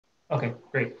Okay,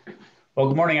 great. Well,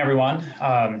 good morning, everyone.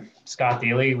 Scott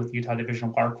Daly with Utah Division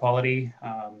of Water Quality.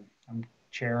 I'm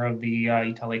chair of the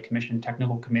Utah Lake Commission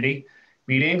Technical Committee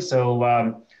meeting.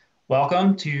 So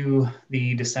welcome to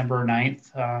the December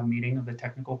 9th meeting of the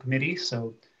Technical Committee.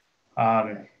 So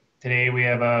today we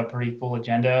have a pretty full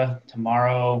agenda.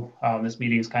 Tomorrow, this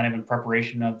meeting is kind of in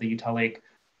preparation of the Utah Lake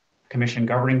Commission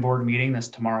Governing Board meeting that's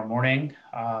tomorrow morning.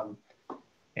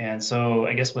 And so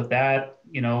I guess with that,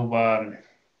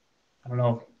 I don't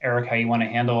know, Eric, how you want to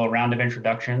handle a round of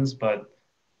introductions, but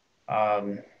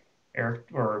Eric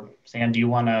or Sam, do you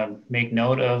want to make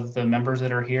note of the members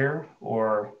that are here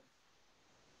or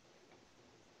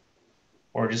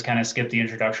just kind of skip the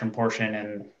introduction portion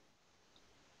and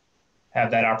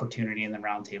have that opportunity in the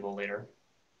roundtable later?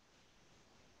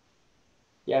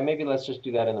 Yeah, maybe let's just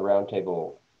do that in the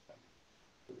roundtable.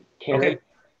 Carrie, okay.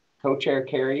 Co-chair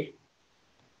Carrie,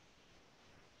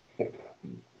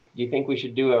 do you think we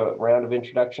should do a round of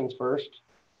introductions first?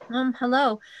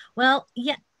 Hello. Well,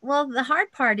 yeah. Well, the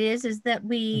hard part is that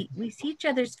we see each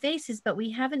other's faces, but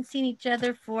we haven't seen each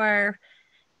other for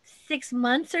 6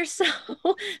 months or so.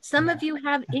 Some of you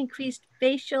have increased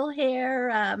facial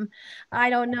hair. I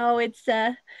don't know. It's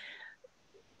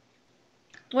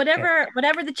whatever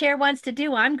the chair wants to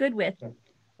do, I'm good with.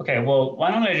 Okay, well,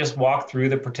 why don't I just walk through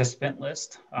the participant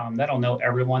list? That'll know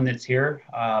everyone that's here.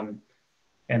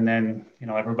 And then,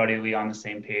 everybody will be on the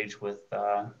same page with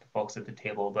the folks at the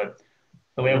table. But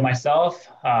so we have myself,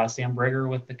 Sam Brigger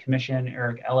with the commission,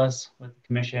 Eric Ellis with the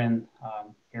commission,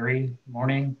 Harry,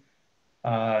 morning,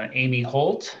 Amy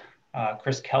Holt,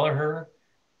 Chris Kelleher,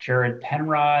 Jared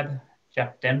Penrod,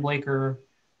 Jeff Denblaker,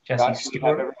 Jesse Stewart.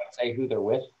 Have everyone say who they're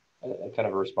with, kind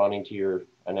of responding to your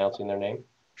announcing their name?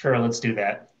 Sure, let's do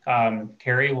that.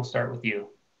 Carrie, we'll start with you.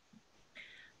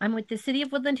 I'm with the City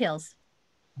of Woodland Hills.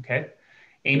 Okay.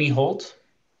 Amy Holt.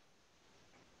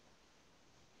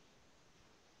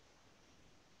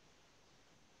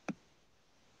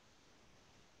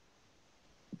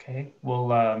 Okay,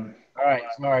 well. All right,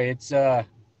 sorry, it's I'm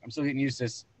still getting used to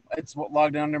this. It's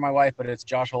logged in under my wife, but it's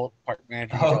Josh Holt, park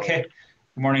manager. Okay.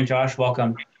 Good morning, Josh.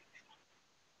 Welcome.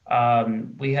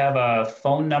 We have a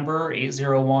phone number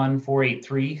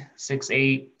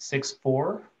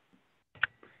 801-483-6864.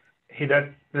 Hey,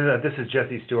 this is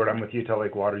Jesse Stewart. I'm with Utah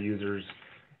Lake Water Users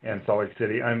and Salt Lake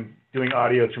City. I'm doing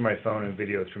audio through my phone and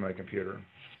videos through my computer.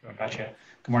 So. Gotcha.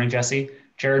 Good morning, Jesse.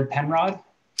 Jared Penrod.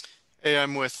 Hey,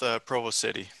 I'm with Provo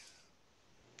City.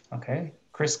 Okay.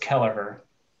 Chris Kelleher.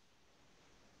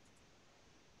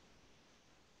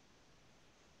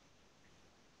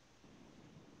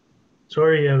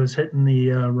 Sorry, I was hitting the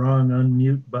wrong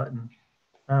unmute button.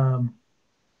 I'm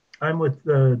with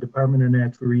the Department of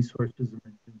Natural Resources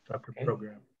and Soccer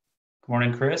Program. Good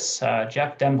morning, Chris.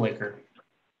 Jeff Denblaker.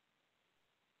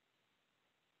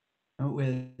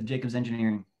 With Jacobs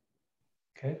Engineering.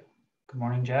 Okay. Good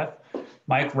morning, Jeff.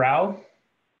 Mike Rao.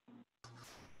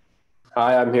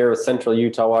 Hi, I'm here with Central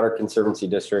Utah Water Conservancy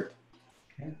District.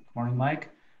 Okay. Good morning, Mike.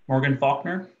 Morgan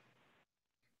Faulkner.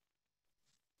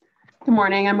 Good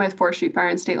morning. I'm with 4th Street Fire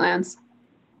and State Lands.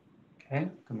 Okay.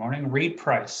 Good morning. Reed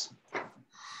Price.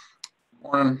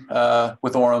 Morning.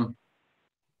 With Orem.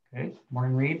 Okay. Good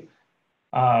morning, Reed.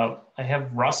 I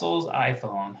have Russell's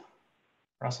iPhone.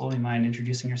 Russell, do you mind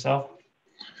introducing yourself?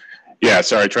 Yeah,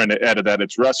 sorry, trying to edit that.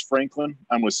 It's Russ Franklin.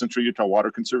 I'm with Central Utah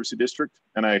Water Conservancy District,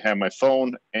 and I have my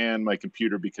phone and my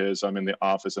computer because I'm in the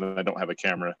office and I don't have a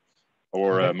camera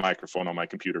or a microphone on my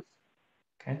computer.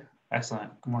 Okay,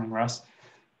 excellent. Good morning, Russ.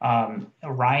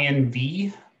 Ryan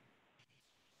V.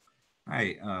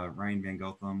 Hi, Ryan Van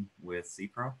Gotham with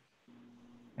SePro.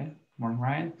 Okay, good morning,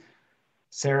 Ryan.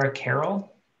 Sarah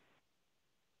Carroll.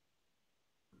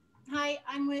 Hi,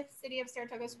 I'm with City of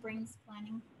Saratoga Springs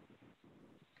Planning.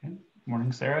 Okay, good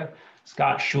morning, Sarah.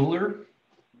 Scott Schuler.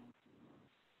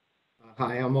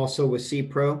 Hi, I'm also with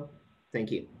SePro.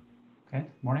 Thank you. Okay,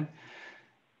 good morning.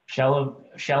 Shelley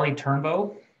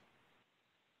Turnbow.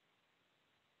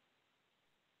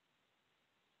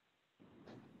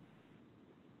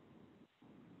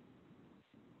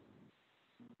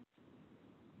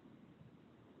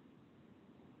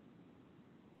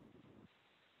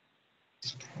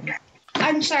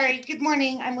 I'm sorry. Good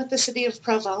morning. I'm with the City of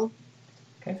Provo.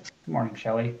 Okay. Good morning,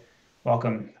 Shelley.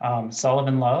 Welcome.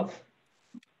 Sullivan Love.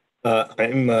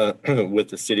 I'm with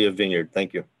the City of Vineyard.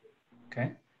 Thank you.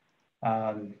 Okay.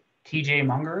 TJ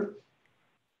Munger.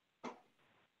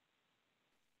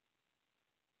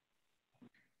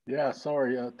 Yeah,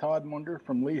 sorry. Todd Munger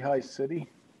from Lehigh City.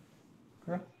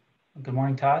 Okay. Good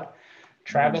morning, Todd.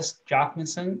 Travis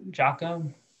Jochmison.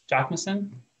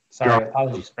 Sorry,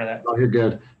 apologies for that. Oh, you're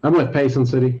good. I'm with Payson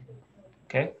City.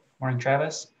 Okay. Morning,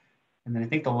 Travis. And then I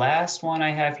think the last one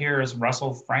I have here is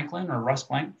Russell Franklin or Russ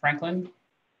Franklin.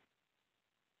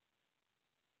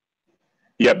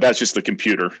 Yeah, that's just the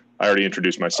computer. I already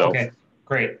introduced myself. Okay,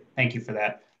 great. Thank you for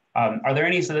that. Are there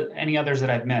any others that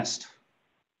I've missed?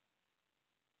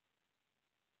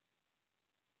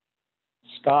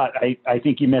 Scott, I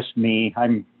think you missed me.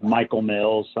 I'm Michael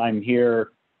Mills. I'm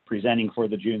here presenting for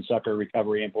the June Sucker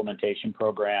Recovery Implementation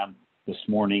Program this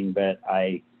morning, but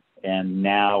I am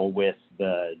now with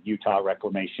the Utah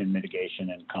Reclamation, Mitigation,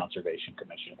 and Conservation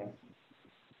Commission.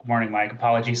 Good morning, Mike.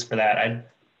 Apologies for that. I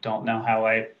don't know how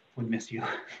I would miss you.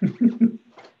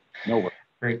 No worries.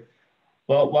 Great.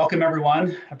 Well, welcome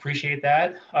everyone. Appreciate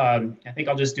that. I think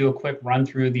I'll just do a quick run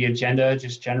through the agenda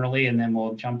just generally, and then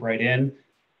we'll jump right in.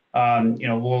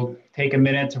 We'll take a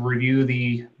minute to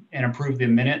review and approve the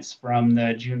minutes from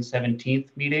the June 17th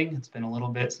meeting. It's been a little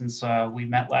bit since we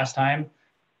met last time.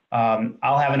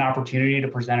 I'll have an opportunity to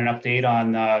present an update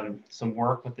on some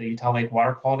work with the Utah Lake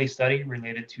Water Quality Study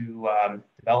related to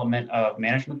development of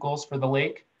management goals for the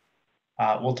lake.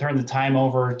 We'll turn the time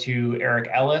over to Eric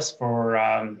Ellis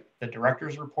for the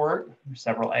director's report. There's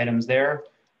several items there.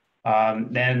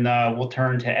 Then we'll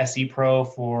turn to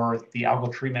SePro for the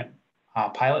algal treatment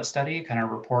pilot study, kind of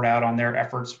report out on their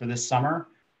efforts for this summer.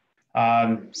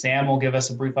 Sam will give us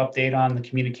a brief update on the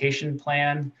communication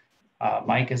plan.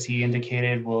 Mike, as he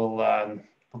indicated, will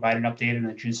provide an update on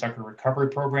the June Sucker Recovery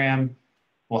Program.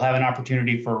 We'll have an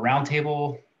opportunity for a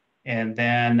roundtable, and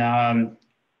then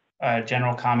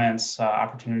general comments,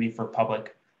 opportunity for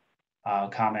public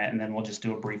comment, and then we'll just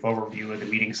do a brief overview of the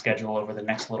meeting schedule over the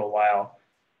next little while.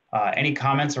 Any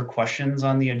comments or questions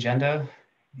on the agenda?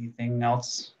 Anything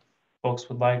else folks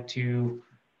would like to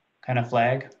kind of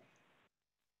flag?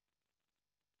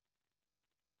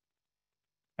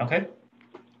 Okay,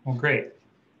 well, great.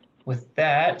 With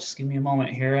that, just give me a moment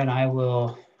here and I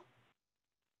will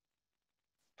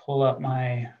pull up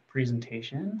my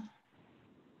presentation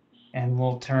and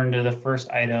we'll turn to the first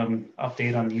item,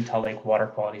 update on the Utah Lake Water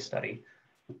Quality Study.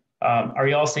 Are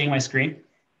you all seeing my screen?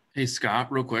 Hey,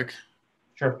 Scott, real quick.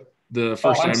 Sure. The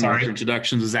first item after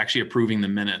introductions is actually approving the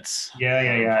minutes. Yeah.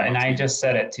 And I just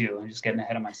said it too. I'm just getting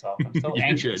ahead of myself. I'm so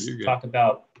anxious to talk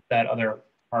about that other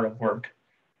part of work.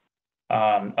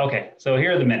 Okay, so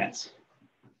here are the minutes.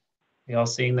 You all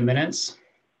seeing the minutes?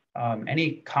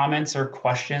 Any comments or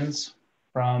questions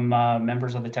from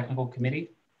members of the technical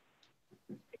committee?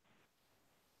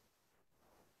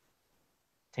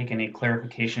 Take any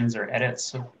clarifications or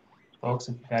edits, folks,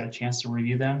 if you've had a chance to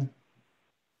review them.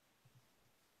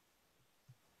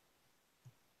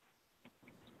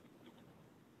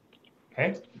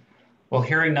 Okay, well,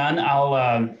 hearing none,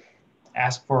 I'll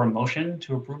ask for a motion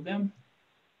to approve them.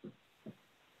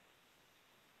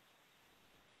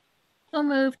 So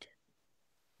moved.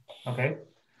 Okay.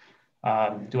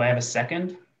 Do I have a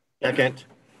second? Second.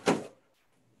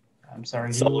 I'm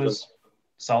sorry, Sullivan. who was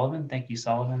Sullivan? Thank you,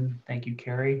 Sullivan. Thank you,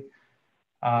 Carrie.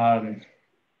 Okay,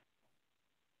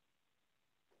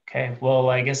 well,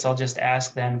 I guess I'll just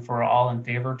ask then for all in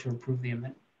favor to approve the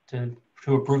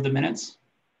approve the minutes.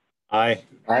 Aye.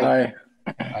 Aye.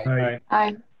 Aye.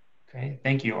 Aye. Okay,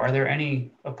 thank you. Are there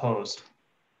any opposed?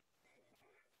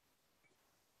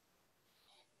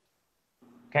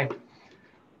 Okay.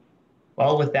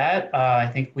 Well, with that, I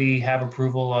think we have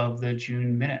approval of the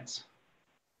June minutes.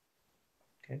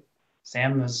 Okay.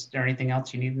 Sam, is there anything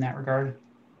else you need in that regard?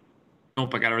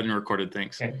 Nope, I got everything recorded.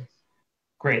 Thanks. Okay.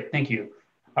 Great, thank you.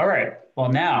 All right. Well,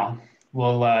 now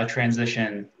we'll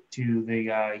transition to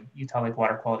the Utah Lake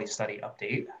Water Quality Study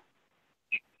update.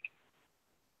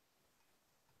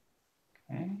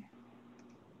 Okay.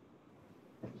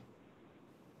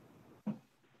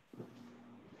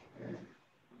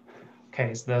 Okay,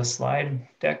 is the slide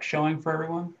deck showing for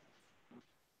everyone?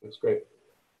 That's great.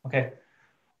 Okay,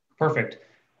 perfect.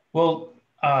 Well,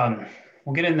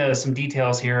 we'll get into some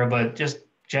details here, but just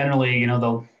generally,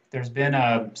 there's been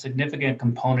a significant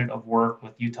component of work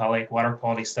with Utah Lake Water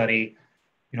Quality Study,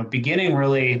 beginning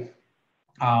really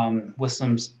with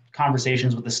some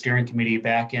conversations with the steering committee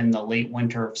back in the late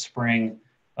winter of spring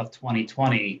of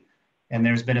 2020. And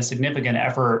there's been a significant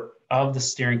effort of the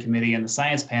steering committee and the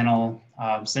science panel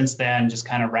since then, just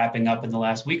kind of wrapping up in the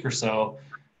last week or so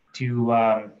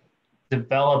to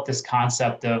develop this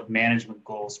concept of management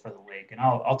goals for the lake. And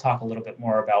I'll talk a little bit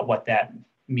more about what that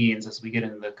means as we get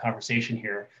into the conversation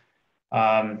here,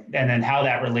 and then how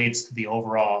that relates to the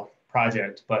overall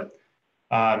project. But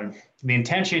the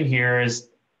intention here is,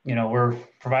 we're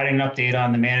providing an update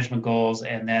on the management goals,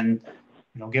 and then,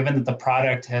 given that the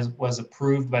product was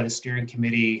approved by the steering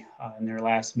committee in their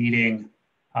last meeting,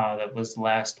 that was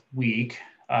last week,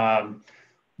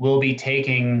 we'll be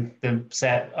taking the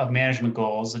set of management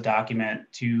goals, the document,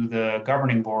 to the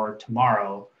governing board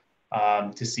tomorrow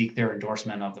to seek their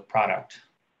endorsement of the product.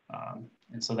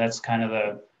 And so that's kind of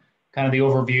the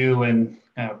overview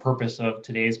and purpose of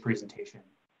today's presentation.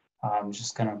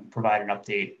 Just kind of provide an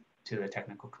update to the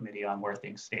technical committee on where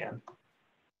things stand.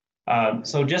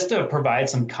 So just to provide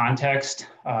some context,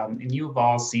 and you've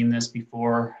all seen this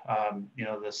before, you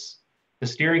know, the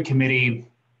steering committee,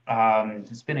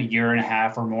 it's been a year and a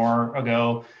half or more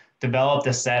ago, developed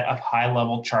a set of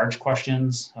high-level charge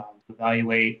questions to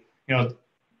evaluate, you know,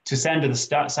 to send to the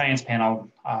science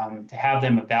panel to have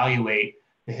them evaluate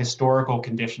the historical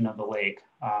condition of the lake,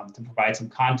 to provide some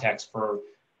context for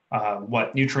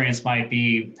what nutrients might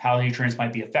be, how nutrients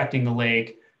might be affecting the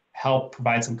lake, help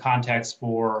provide some context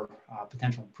for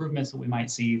potential improvements that we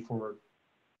might see for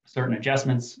certain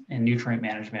adjustments in nutrient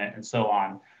management and so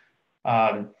on.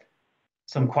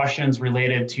 Some questions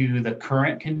related to the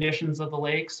current conditions of the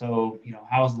lake. So, you know,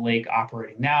 how is the lake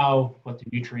operating now? What do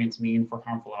nutrients mean for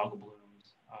harmful algal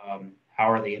blooms? How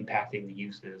are they impacting the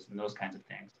uses and those kinds of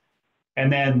things?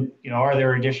 And then, you know, are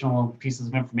there additional pieces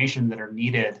of information that are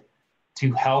needed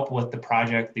to help with the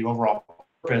project, the overall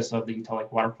purpose of the Utah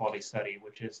Lake Water Quality Study,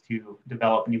 which is to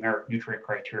develop numeric nutrient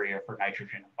criteria for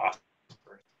nitrogen and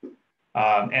phosphorus.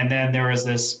 And then there is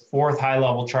this fourth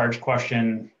high-level charge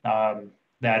question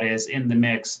that is in the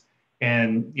mix,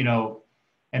 and you know,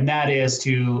 and that is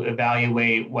to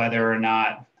evaluate whether or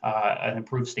not an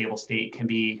improved stable state can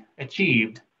be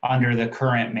achieved under the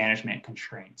current management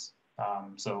constraints.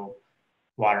 So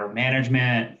water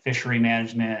management, fishery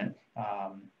management,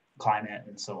 climate,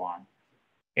 and so on.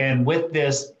 And with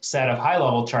this set of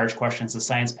high-level charge questions, the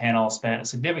science panel spent a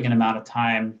significant amount of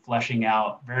time fleshing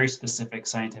out very specific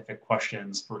scientific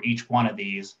questions for each one of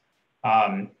these,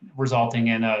 resulting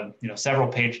in a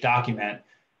several-page document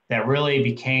that really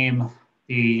became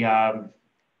the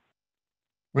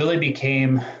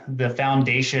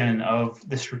foundation of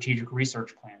the strategic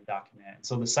research plan document.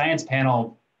 So the science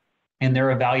panel, in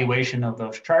their evaluation of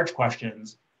those charge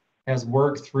questions, has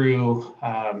worked through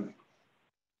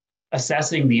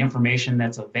assessing the information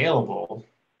that's available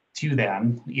to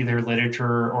them, either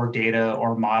literature or data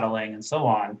or modeling and so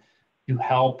on, to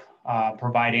help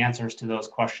provide answers to those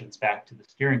questions back to the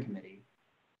steering committee.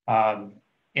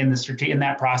 In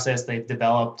that process, they've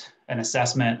developed an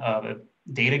assessment of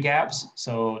data gaps,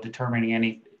 so determining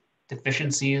any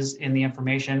deficiencies in the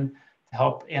information to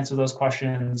help answer those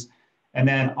questions, and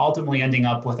then ultimately ending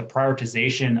up with a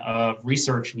prioritization of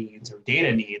research needs or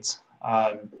data needs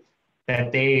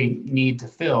that they need to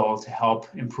fill to help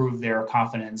improve their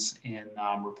confidence in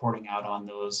reporting out on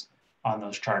those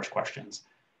charge questions.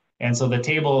 And so the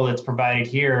table that's provided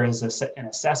here is an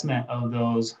assessment of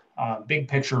those big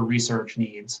picture research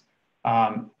needs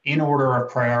in order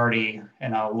of priority,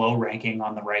 and a low ranking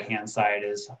on the right-hand side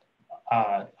is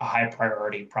a high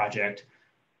priority project.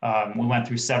 We went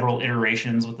through several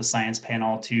iterations with the science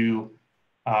panel to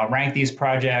rank these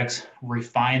projects,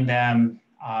 refine them,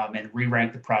 and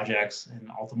re-rank the projects, and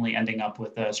ultimately ending up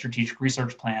with a strategic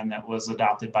research plan that was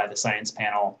adopted by the science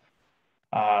panel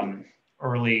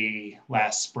early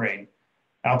last spring.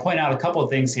 I'll point out a couple of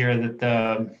things here, that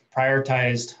the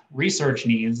prioritized research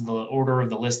needs, the order of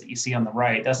the list that you see on the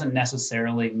right, doesn't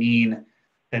necessarily mean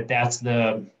that that's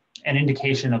an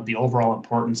indication of the overall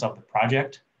importance of the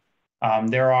project.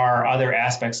 There are other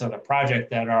aspects of the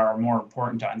project that are more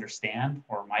important to understand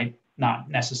or might not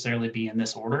necessarily be in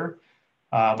this order,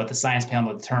 but the science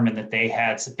panel determined that they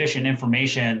had sufficient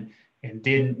information and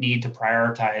didn't need to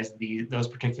prioritize those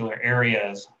particular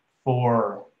areas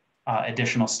for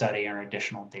additional study or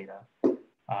additional data.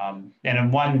 And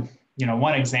in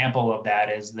one example of that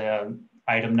is the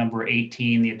item number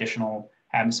 18, the additional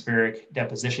atmospheric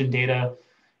deposition data,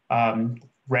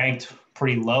 ranked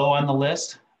pretty low on the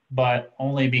list, but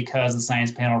only because the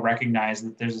science panel recognized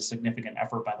that there's a significant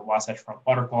effort by the Wasatch Front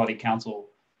Water Quality Council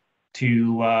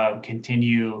to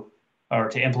continue or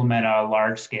to implement a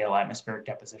large-scale atmospheric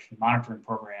deposition monitoring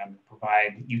program and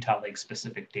provide Utah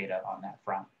Lake-specific data on that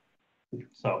front.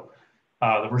 So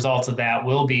the results of that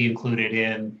will be included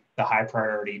in the high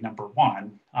priority number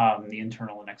 1, the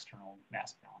internal and external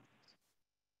mass balances.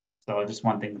 So just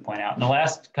one thing to point out. And the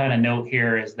last kind of note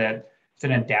here is that it's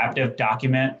an adaptive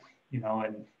document,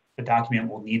 and the document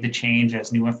will need to change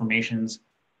as new information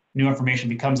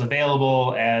becomes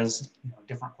available, as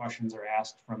different questions are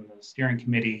asked from the steering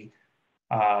committee.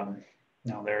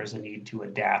 There's a need to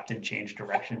adapt and change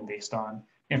direction based on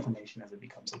information as it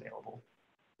becomes available.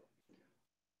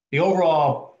 The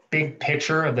overall big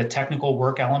picture of the technical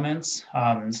work elements,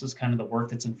 this is kind of the work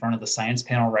that's in front of the science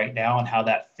panel right now and how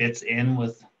that fits in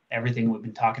with everything we've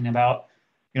been talking about.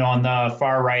 On the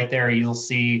far right there, you'll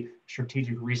see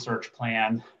strategic research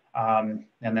plan, and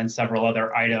then several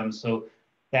other items. So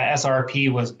that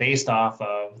SRP was based off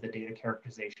of the data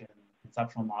characterization and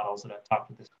conceptual models that I've talked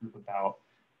with this group about,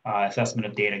 assessment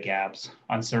of data gaps,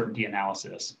 uncertainty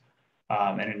analysis,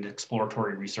 and an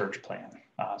exploratory research plan.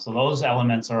 So those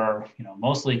elements are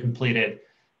mostly completed.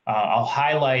 I'll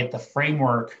highlight the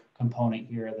framework component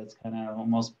here that's kind of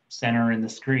almost center in the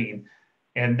screen.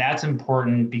 And that's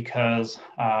important because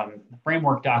the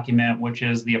framework document, which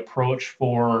is the approach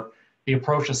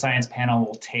the science panel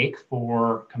will take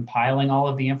for compiling all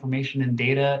of the information and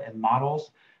data and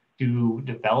models to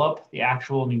develop the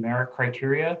actual numeric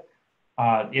criteria,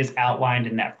 is outlined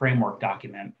in that framework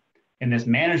document. And this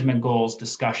management goals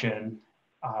discussion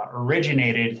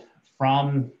originated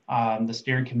from the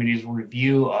steering committee's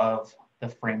review of the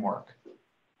framework.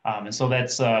 And so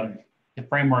that's the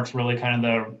framework's really kind of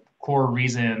the core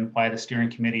reason why the steering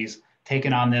committee's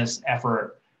taken on this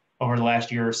effort over the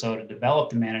last year or so to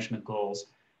develop the management goals.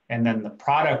 And then the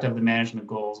product of the management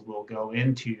goals will go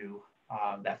into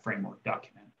that framework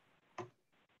document.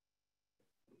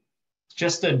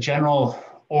 Just a general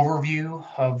overview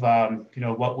of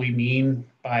what we mean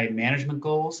by management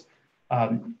goals.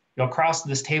 Across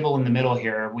this table in the middle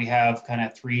here, we have kind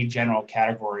of three general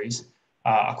categories: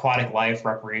 aquatic life,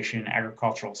 recreation,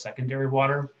 agricultural, secondary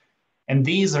water. And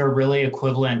these are really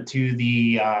equivalent to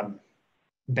the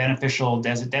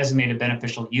designated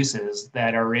beneficial uses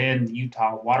that are in the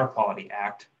Utah Water Quality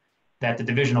Act that the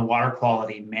Division of Water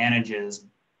Quality manages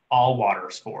all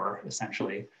waters for,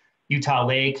 essentially. Utah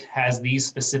Lake has these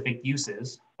specific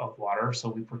uses of water, so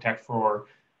we protect for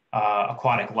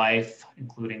aquatic life,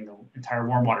 including the entire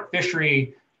warm water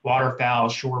fishery, waterfowl,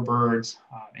 shorebirds,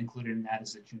 included in that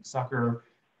is the June sucker,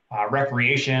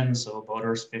 recreation, so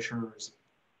boaters, fishers,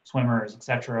 swimmers,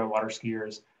 etc., water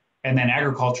skiers, and then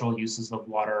agricultural uses of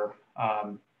water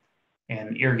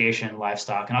and irrigation,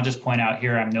 livestock. And I'll just point out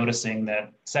here, I'm noticing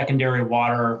that secondary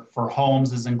water for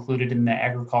homes is included in the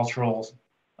agricultural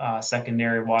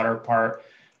secondary water part.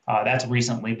 That's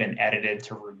recently been edited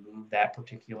to remove that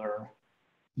particular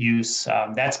use.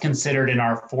 That's considered in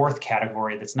our fourth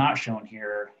category that's not shown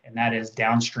here, and that is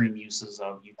downstream uses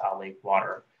of Utah Lake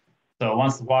water. So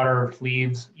once the water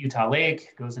leaves Utah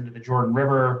Lake, goes into the Jordan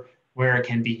River, where it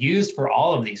can be used for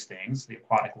all of these things: the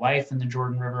aquatic life in the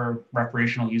Jordan River,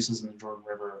 recreational uses in the Jordan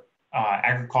River,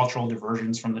 agricultural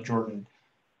diversions from the Jordan,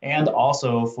 and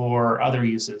also for other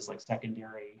uses like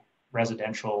secondary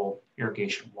residential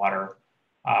irrigation water,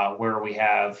 where we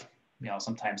have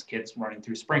sometimes kids running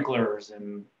through sprinklers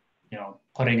and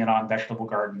putting it on vegetable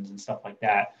gardens and stuff like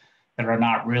that that are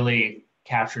not really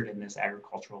captured in this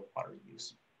agricultural water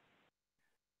use.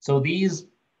 So these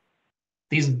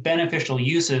beneficial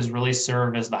uses really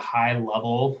serve as the high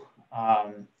level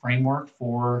framework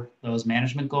for those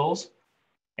management goals.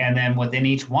 And then within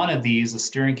each one of these, the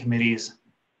steering committee's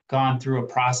gone through a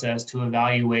process to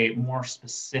evaluate more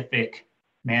specific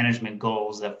management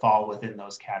goals that fall within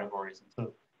those categories. And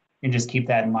so you can just keep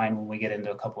that in mind when we get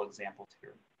into a couple examples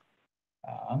here.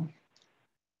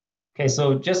 Okay,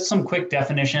 so just some quick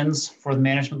definitions for the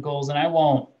management goals, and I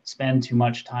won't spend too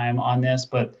much time on this,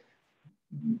 but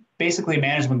basically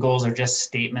management goals are just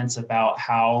statements about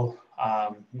how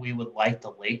we would like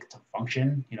the lake to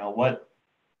function.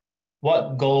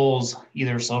 What goals,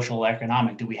 either social or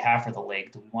economic, do we have for the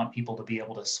lake? Do we want people to be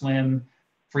able to swim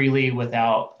freely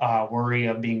without worry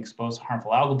of being exposed to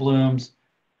harmful algal blooms?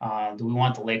 Do we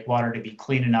want the lake water to be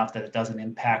clean enough that it doesn't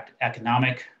impact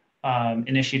economic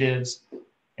initiatives,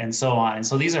 and so on? And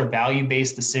so these are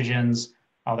value-based decisions.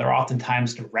 They're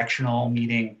oftentimes directional,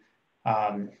 meaning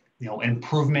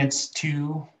improvements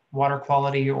to water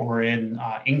quality or in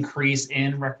increase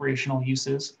in recreational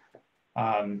uses.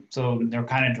 So they're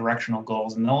kind of directional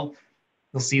goals, and you'll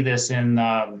see this in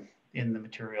the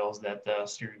materials that the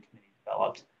steering committee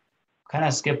developed. Kind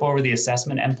of skip over the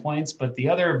assessment endpoints, but the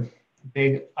other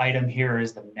big item here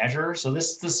is the measure. So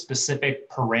this is the specific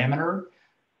parameter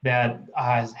that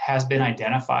has been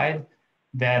identified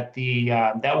that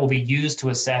that will be used to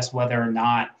assess whether or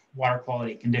not water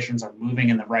quality conditions are moving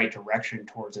in the right direction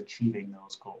towards achieving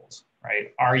those goals,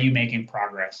 right? Are you making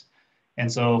progress? And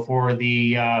so for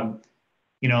the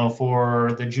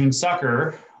for the June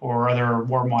sucker or other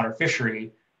warm water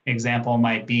fishery, example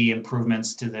might be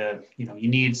improvements to the, you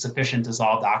need sufficient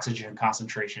dissolved oxygen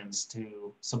concentrations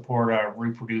to support a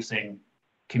reproducing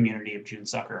community of June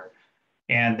sucker.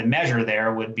 And the measure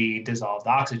there would be dissolved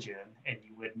oxygen, and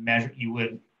you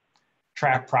would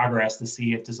track progress to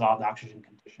see if dissolved oxygen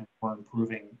conditions were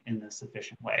improving in a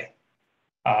sufficient way.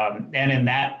 And in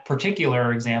that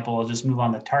particular example, I'll just move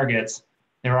on to targets.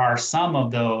 There are some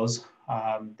of those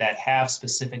that have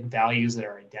specific values that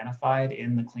are identified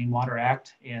in the Clean Water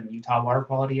Act and the Utah Water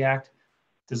Quality Act.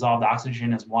 Dissolved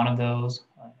oxygen is one of those,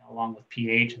 along with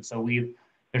pH. And so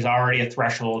there's already a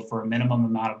threshold for a minimum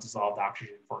amount of dissolved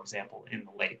oxygen, for example, in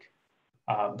the lake.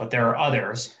 But there are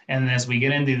others. And as we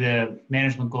get into the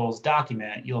management goals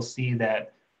document, you'll see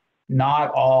that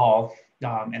not all,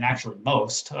 and actually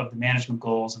most of the management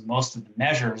goals and most of the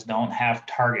measures don't have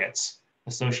targets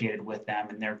associated with them,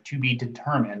 and they're to be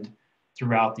determined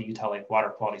throughout the Utah Lake Water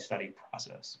Quality Study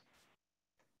process.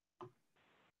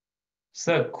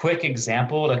 So a quick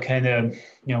example to kind of,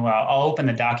 I'll open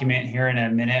the document here in a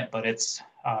minute, but it's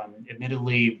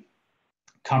admittedly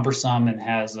cumbersome and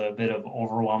has a bit of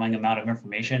overwhelming amount of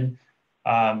information.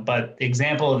 But the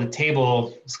example of the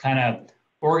table is kind of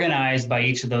organized by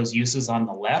each of those uses on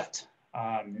the left,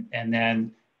 and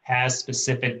then has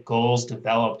specific goals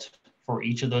developed for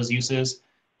each of those uses,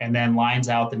 and then lines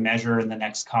out the measure in the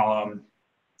next column,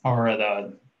 or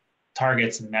the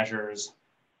targets and measures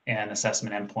and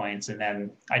assessment endpoints, and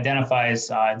then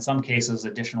identifies, in some cases,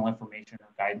 additional information or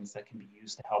guidance that can be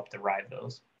used to help derive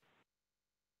those.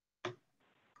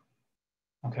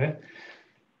 Okay,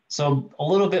 so a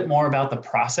little bit more about the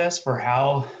process for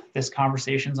how this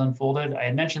conversation's unfolded. I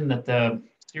had mentioned that the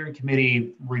steering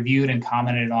committee reviewed and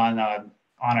commented on a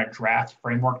draft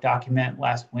framework document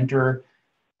last winter.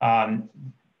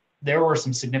 There were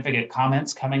some significant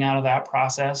comments coming out of that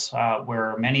process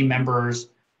where many members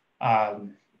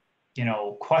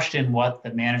questioned what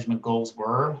the management goals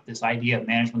were. This idea of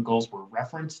management goals were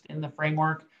referenced in the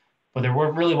framework, but there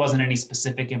really wasn't any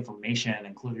specific information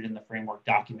included in the framework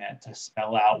document to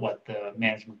spell out what the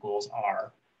management goals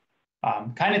are.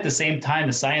 Kind of at the same time,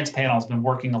 the science panel has been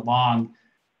working along,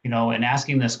 and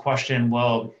asking this question,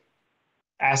 well,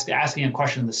 asking a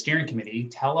question to the steering committee,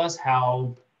 tell us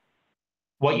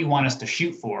what you want us to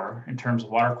shoot for in terms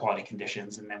of water quality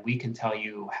conditions, and then we can tell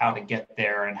you how to get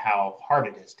there and how hard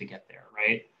it is to get there,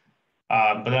 right?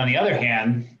 But on the other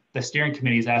hand, the steering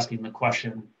committee is asking the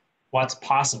question, what's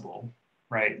possible,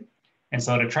 right? And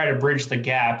so to try to bridge the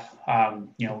gap,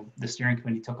 the steering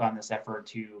committee took on this effort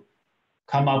to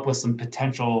come up with some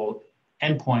potential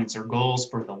endpoints or goals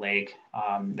for the lake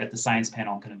that the science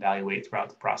panel can evaluate throughout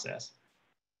the process.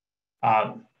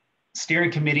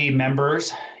 Steering committee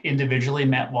members individually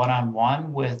met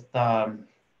one-on-one with the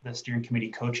steering committee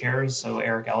co-chairs. So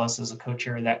Eric Ellis is a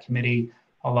co-chair of that committee,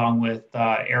 along with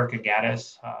Erica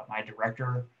Gaddis, my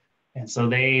director. And so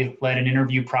they led an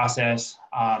interview process,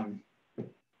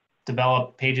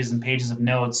 developed pages and pages of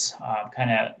notes,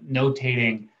 kind of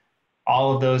notating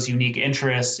all of those unique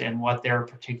interests and what their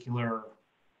particular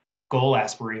goal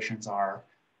aspirations are.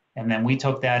 And then we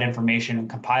took that information and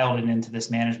compiled it into this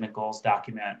management goals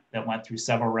document that went through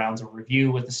several rounds of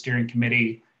review with the steering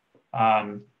committee.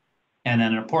 And then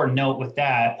an important note with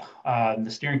that, the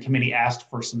steering committee asked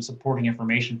for some supporting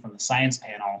information from the science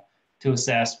panel to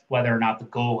assess whether or not the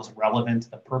goal was relevant to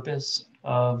the purpose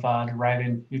of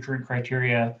deriving nutrient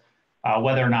criteria,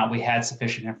 whether or not we had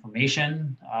sufficient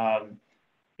information,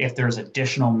 if there's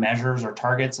additional measures or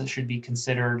targets that should be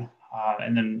considered,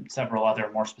 and then several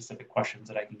other more specific questions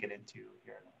that I can get into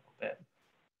here in a little bit.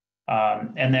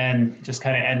 And then just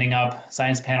kind of ending up,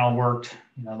 science panel worked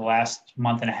the last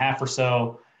month and a half or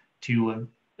so to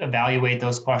evaluate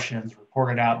those questions,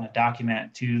 report it out in a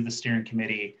document to the steering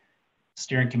committee.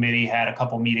 Steering committee had a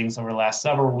couple meetings over the last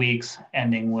several weeks,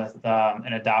 ending with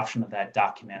an adoption of that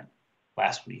document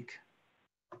last week.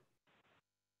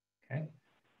 Okay.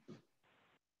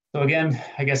 So again,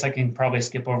 I guess I can probably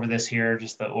skip over this here,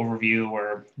 just the overview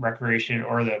where recreation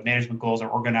or the management goals are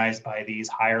organized by these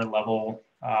higher level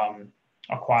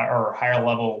higher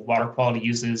level water quality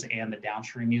uses and the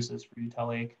downstream uses for Utah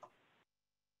Lake.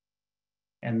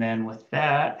 And then with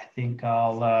that, I think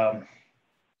I'll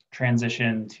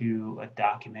transition to a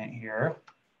document here.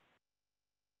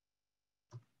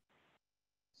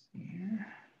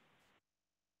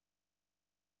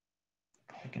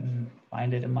 I can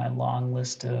find it in my long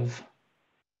list of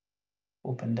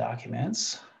open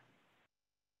documents.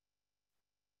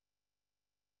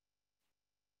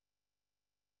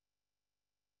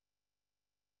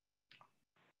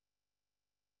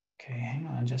 Okay, hang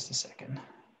on just a second.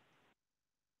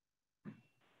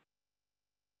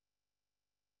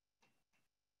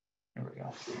 There we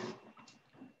go.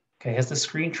 Okay, has the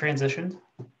screen transitioned?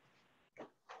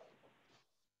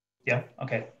 Yeah,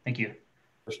 okay, thank you.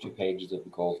 First 2 pages of the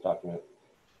goals document.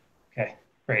 Okay,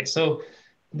 great. So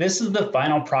this is the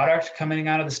final product coming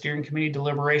out of the steering committee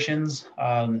deliberations.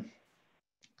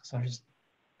 So just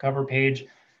cover page.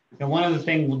 One of the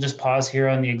things, we'll just pause here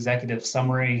on the executive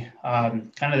summary,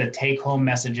 kind of the take home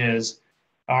messages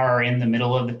are in the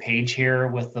middle of the page here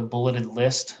with the bulleted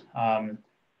list.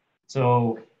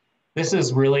 So this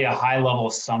is really a high-level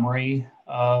summary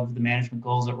of the management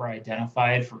goals that were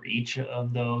identified for each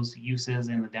of those uses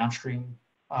and the downstream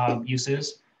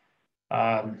uses.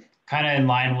 Kind of in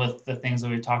line with the things that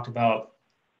we talked about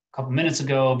a couple minutes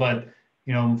ago, but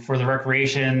for the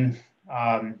recreation,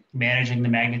 managing the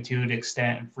magnitude,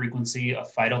 extent, and frequency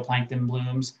of phytoplankton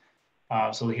blooms.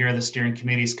 So here the steering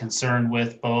committee is concerned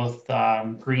with both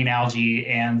green algae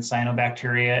and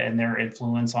cyanobacteria and their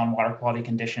influence on water quality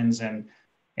conditions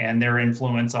and their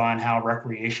influence on how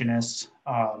recreationists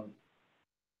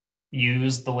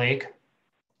use the lake.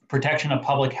 Protection of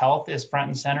public health is front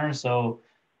and center. So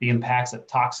the impacts that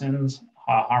toxins,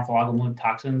 harmful algal bloom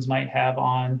toxins might have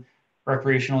on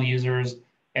recreational users.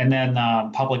 And then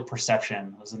public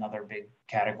perception was another big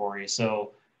category.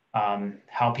 So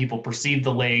how people perceive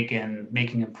the lake and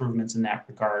making improvements in that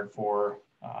regard for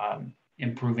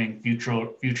improving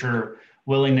future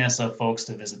willingness of folks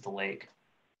to visit the lake.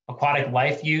 Aquatic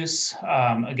life use,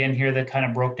 again here that kind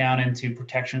of broke down into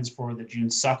protections for the June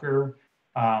sucker,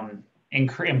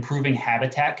 improving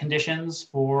habitat conditions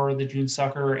for the June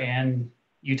sucker and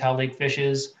Utah lake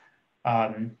fishes,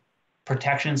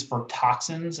 protections for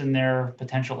toxins and their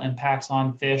potential impacts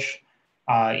on fish,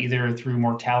 either through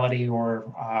mortality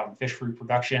or fish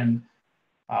reproduction.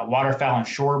 Waterfowl and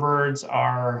shorebirds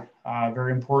are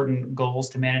very important goals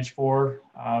to manage for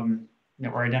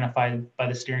that were identified by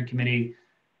the steering committee.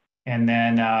 And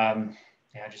then,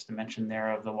 yeah, just to mention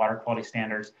there of the water quality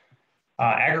standards.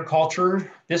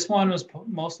 Agriculture, this one was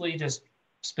mostly just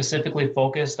specifically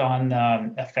focused on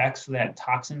the effects that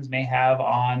toxins may have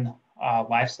on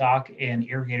livestock and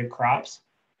irrigated crops.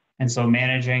 And so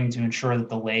managing to ensure that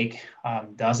the lake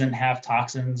doesn't have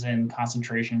toxins and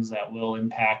concentrations that will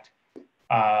impact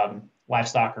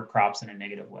livestock or crops in a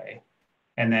negative way.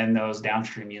 And then those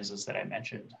downstream uses that I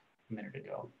mentioned a minute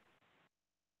ago.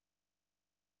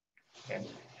 Okay.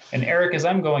 And Eric, as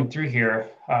I'm going through here,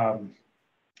 I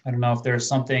don't know if there's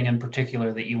something in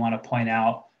particular that you want to point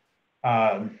out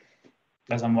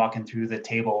as I'm walking through the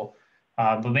table,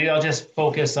 but maybe I'll just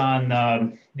focus on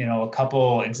a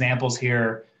couple examples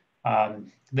here.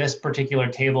 This particular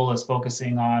table is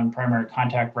focusing on primary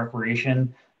contact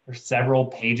recreation. There's several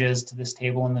pages to this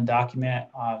table in the document.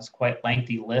 It's quite a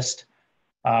lengthy list.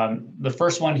 The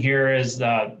first one here is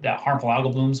that harmful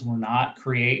algal blooms will not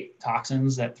create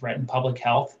toxins that threaten public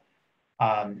health.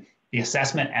 The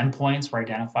assessment endpoints were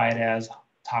identified as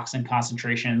toxin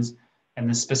concentrations, and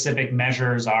the specific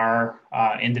measures are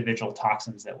individual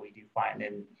toxins that we do find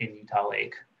in Utah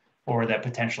Lake, or that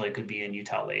potentially could be in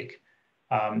Utah Lake.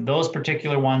 Those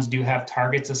particular ones do have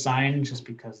targets assigned just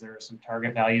because there are some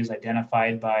target values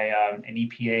identified by an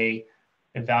EPA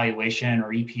evaluation or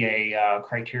EPA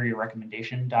criteria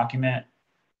recommendation document.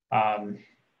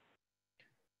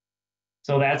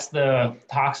 So that's the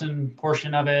toxin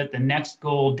portion of it. The next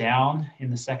goal down in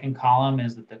the second column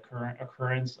is that the current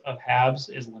occurrence of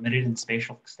HABs is limited in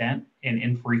spatial extent and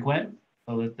infrequent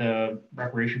so that the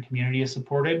recreation community is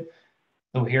supported.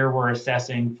 So here we're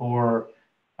assessing for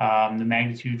the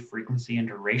magnitude, frequency, and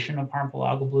duration of harmful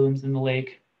algal blooms in the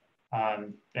lake.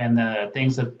 And the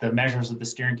things that the measures that the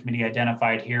steering committee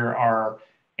identified here are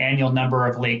annual number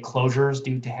of lake closures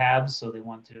due to HABs. So they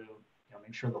want to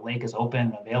make sure the lake is open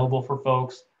and available for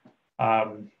folks.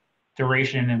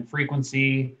 Duration and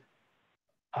frequency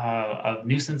of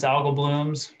nuisance algal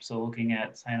blooms. So looking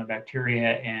at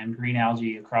cyanobacteria and green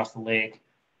algae across the lake.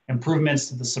 Improvements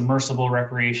to the submersible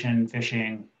recreation,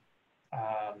 fishing,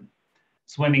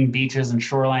 swimming beaches and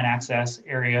shoreline access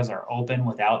areas are open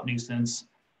without nuisance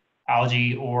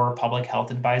algae or public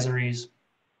health advisories.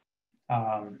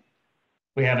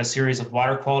 We have a series of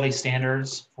water quality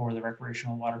standards for the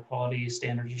recreational water quality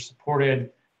standards are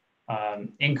supported.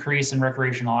 Increase in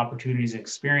recreational opportunities and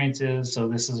experiences. So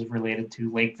this is related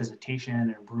to lake visitation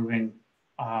and improving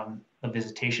the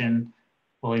visitation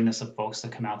willingness of folks to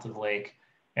come out to the lake.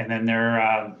 And then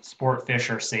their sport fish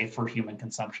are safe for human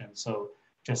consumption. So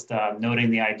just noting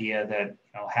the idea that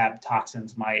HAB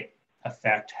toxins might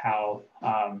affect how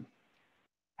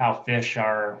fish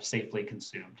are safely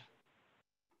consumed.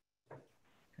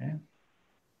 Okay.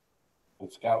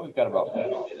 And Scott, we've got about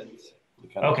 5 minutes.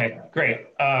 Okay, great.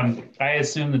 I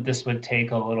assumed that this would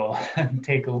take a little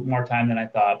more time than I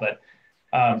thought, but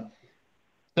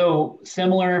so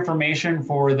similar information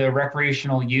for the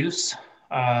recreational use,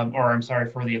 or I'm sorry,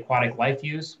 for the aquatic life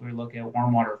use. We look at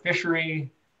warm water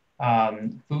fishery,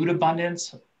 food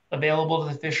abundance available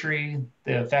to the fishery,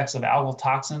 the effects of algal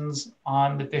toxins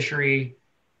on the fishery,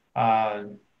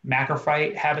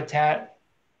 macrophyte habitat,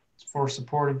 for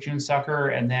support of June sucker,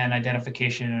 and then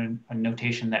identification and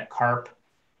notation that carp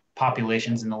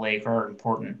populations in the lake are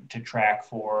important to track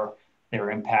for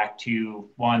their impact to,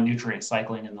 one, nutrient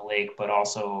cycling in the lake, but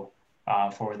also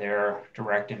for their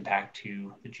direct impact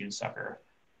to the June sucker.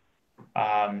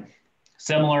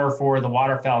 Similar for the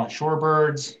waterfowl and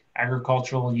shorebirds,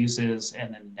 agricultural uses,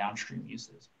 and then downstream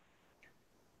uses.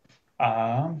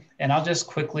 And I'll just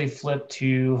quickly flip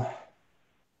to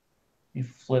the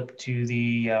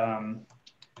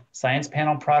science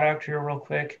panel product here real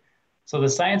quick. So the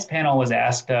science panel was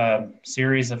asked a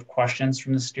series of questions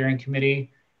from the steering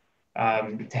committee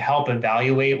to help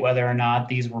evaluate whether or not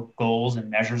these were goals and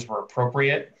measures were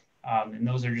appropriate. And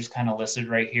those are just kind of listed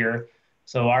right here.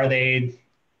 So are the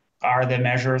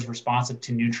measures responsive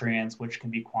to nutrients, which can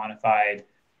be quantified?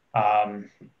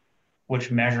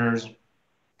 Which measures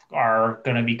are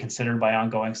going to be considered by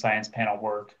ongoing science panel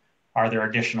work? Are there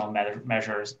additional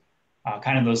measures?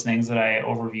 Kind of those things that I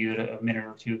overviewed a minute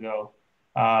or two ago.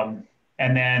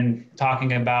 And then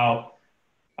talking about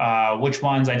which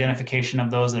ones, identification of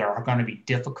those that are going to be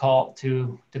difficult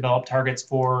to develop targets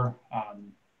for,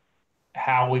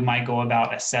 how we might go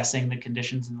about assessing the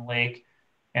conditions in the lake,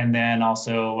 and then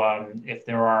also if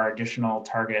there are additional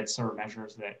targets or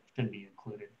measures that should be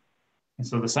included. And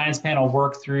so the science panel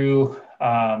worked through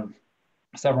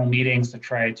several meetings to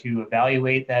try to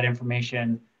evaluate that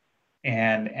information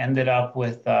and ended up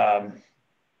with a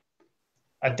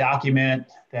document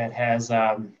that has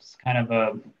kind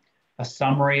of a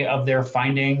summary of their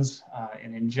findings.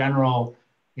 And in general,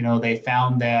 you know, they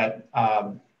found that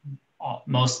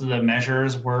most of the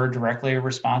measures were directly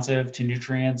responsive to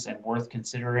nutrients and worth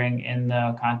considering in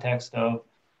the context of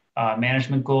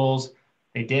management goals.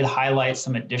 They did highlight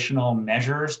some additional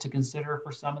measures to consider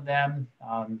for some of them.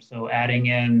 So adding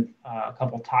in a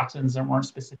couple toxins that weren't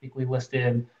specifically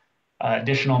listed,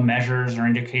 additional measures or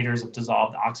indicators of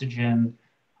dissolved oxygen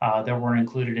that weren't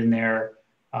included in there,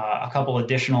 a couple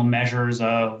additional measures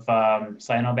of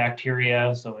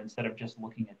cyanobacteria. So instead of just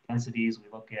looking at densities, we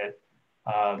look at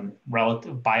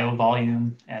relative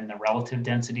biovolume and the relative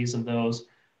densities of those,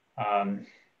 because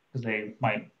they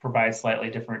might provide slightly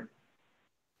different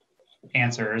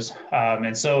answers.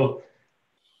 And so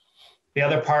the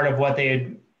other part of what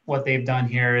they've done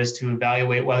here is to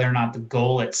evaluate whether or not the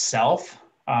goal itself,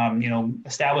 you know,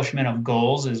 establishment of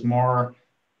goals is more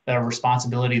the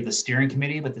responsibility of the steering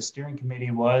committee, but the steering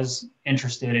committee was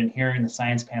interested in hearing the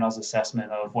science panel's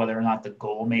assessment of whether or not the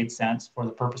goal made sense for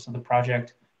the purpose of the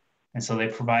project. And so they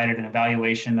provided an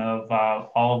evaluation of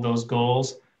all of those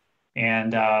goals.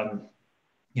 And,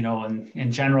 you know,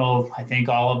 in general, I think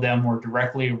all of them were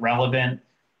directly relevant.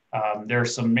 There are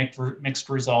some mixed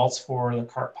results for the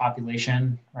carp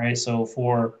population, right? So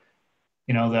for,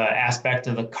 you know, the aspect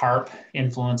of the carp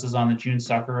influences on the June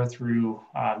sucker through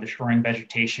destroying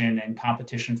vegetation and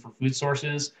competition for food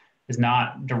sources is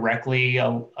not directly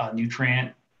a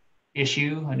nutrient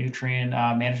issue, a nutrient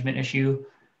management issue.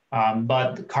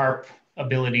 But the carp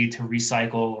ability to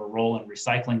recycle or roll in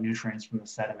recycling nutrients from the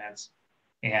sediments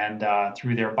and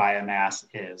through their biomass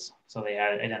is. So they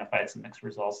had identified some mixed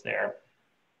results there.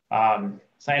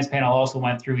 Science panel also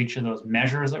went through each of those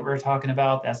measures that we were talking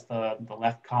about. That's the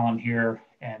left column here,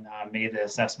 and made the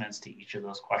assessments to each of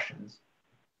those questions.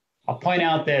 I'll point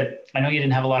out that I know you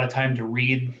didn't have a lot of time to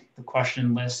read the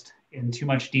question list in too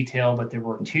much detail, but there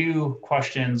were two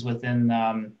questions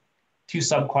within two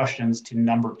sub-questions to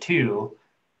number 2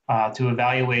 to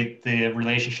evaluate the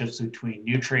relationships between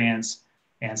nutrients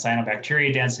and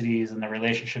cyanobacteria densities and the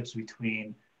relationships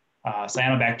between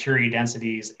cyanobacteria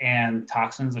densities and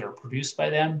toxins that are produced by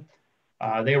them.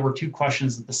 There were two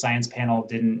questions that the science panel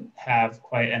didn't have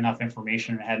quite enough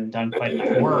information and hadn't done quite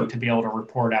enough work to be able to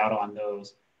report out on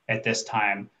those at this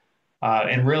time.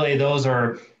 And really those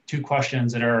are two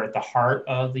questions that are at the heart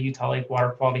of the Utah Lake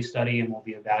water quality study and will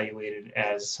be evaluated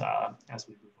as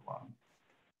we move along.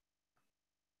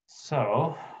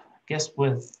 So I guess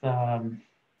with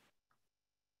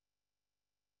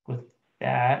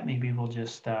that, maybe we'll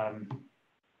just talk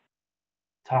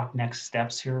next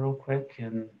steps here real quick.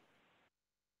 And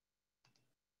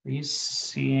are you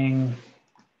seeing,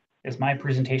 is my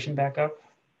presentation back up?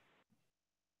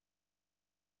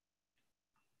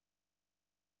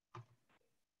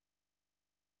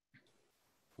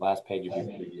 Last page of your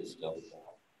previous still.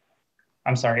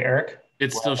 I'm sorry, Eric?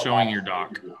 It's still showing your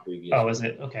doc. Oh, is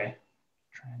it? Okay.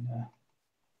 Trying to,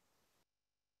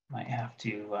 might have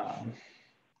to,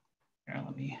 here,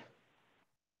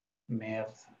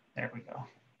 there we go.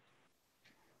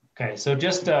 Okay, so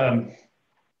just to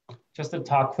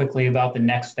talk quickly about the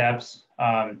next steps,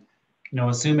 you know,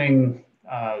 assuming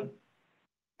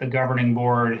the governing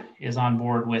board is on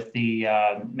board with the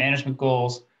management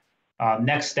goals.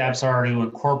 Next steps are to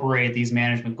incorporate these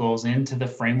management goals into the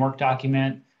framework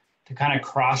document to kind of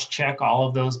cross-check all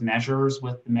of those measures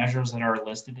with the measures that are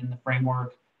listed in the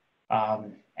framework.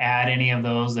 Add any of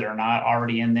those that are not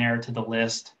already in there to the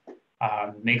list.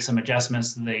 Make some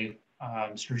adjustments to the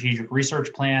strategic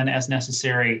research plan as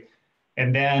necessary,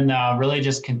 and then really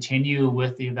just continue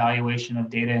with the evaluation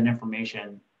of data and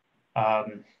information,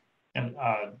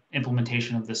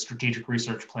 implementation of the strategic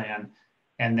research plan.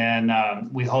 And then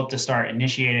we hope to start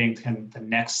initiating the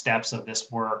next steps of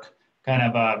this work. Kind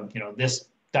of, this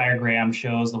diagram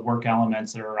shows the work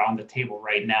elements that are on the table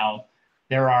right now.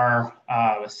 There are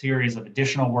a series of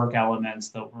additional work elements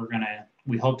that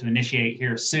we hope to initiate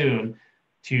here soon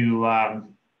to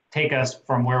take us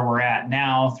from where we're at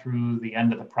now through the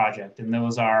end of the project. And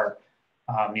those are,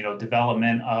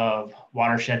 development of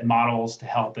watershed models to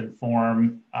help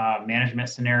inform management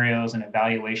scenarios and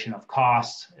evaluation of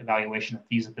costs, evaluation of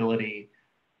feasibility,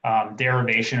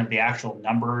 derivation of the actual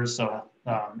numbers, so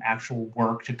actual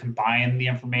work to combine the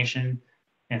information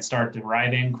and start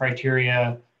deriving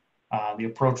criteria, the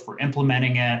approach for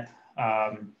implementing it,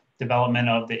 development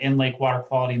of the in-lake water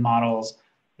quality models.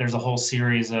 There's a whole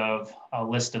series of a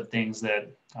list of things that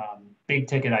big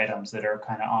ticket items that are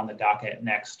kind of on the docket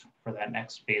next for that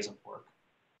next phase of work.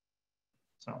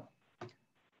 So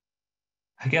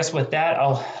I guess with that,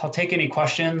 I'll take any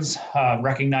questions,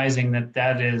 recognizing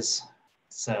that it's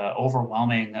an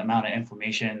overwhelming amount of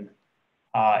information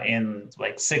in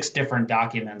like 6 different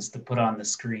documents to put on the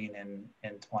screen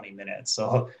in 20 minutes.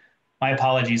 So my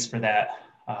apologies for that,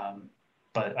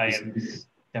 but I am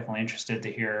definitely interested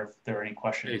to hear if there are any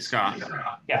questions. Hey, Scott.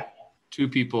 Yeah. 2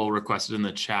 people requested in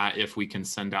the chat if we can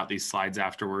send out these slides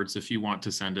afterwards. If you want to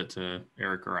send it to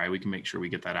Eric or I, we can make sure we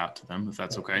get that out to them, if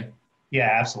that's okay. Yeah,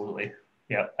 absolutely.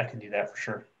 Yeah, I can do that for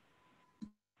sure.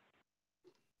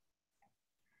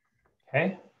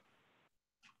 Okay.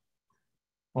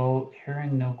 Well,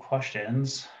 hearing no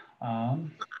questions. I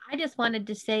just wanted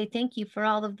to say thank you for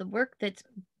all of the work that's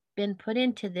been put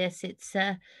into this. It's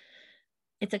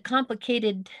a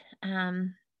complicated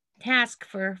task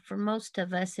for most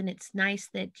of us, and it's nice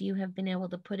that you have been able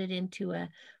to put it into a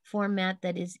format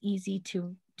that is easy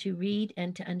to read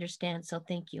and to understand. So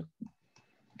thank you.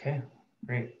 Okay,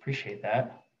 great, appreciate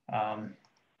that.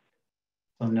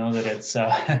 So know that it's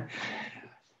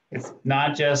it's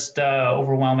not just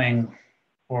overwhelming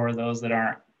for those that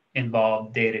aren't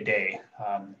involved day to day.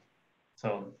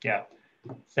 So yeah,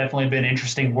 it's definitely been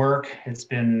interesting work. It's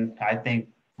been, I think,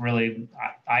 really,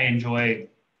 I enjoy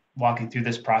walking through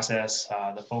this process.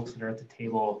 The folks that are at the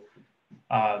table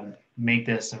make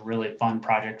this a really fun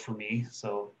project for me.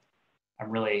 So I'm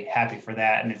really happy for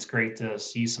that. And it's great to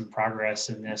see some progress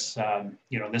in this,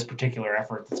 this particular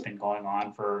effort that's been going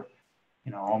on for,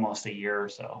 almost a year or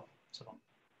so. So,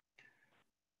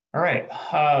 all right.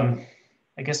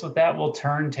 I guess with that, we'll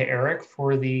turn to Eric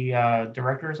for the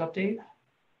director's update.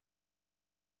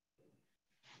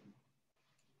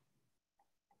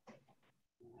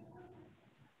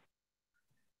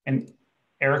 And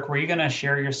Eric, were you going to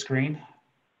share your screen?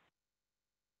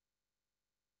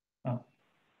 Oh,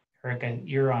 Eric,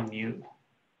 you're on mute.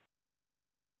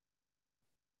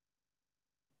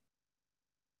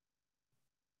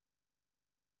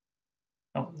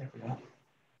 Oh, there we go.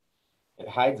 It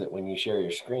hides it when you share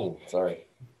your screen. Sorry.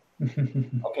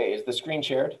 Okay, is the screen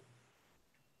shared?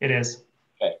 It is.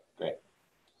 Okay, great.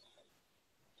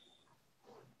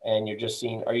 And you're just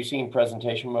seeing, are you seeing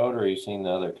presentation mode or are you seeing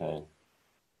the other kind?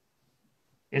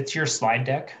 It's your slide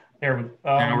deck. There.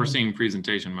 Now we're seeing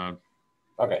presentation mode.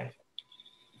 Okay.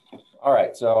 All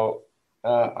right, so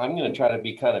I'm going to try to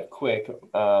be kind of quick,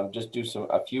 just do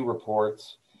a few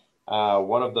reports.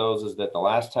 One of those is that the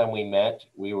last time we met,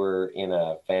 we were in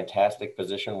a fantastic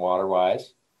position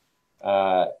water-wise.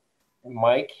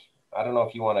 Mike, I don't know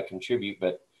if you want to contribute,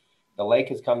 but the lake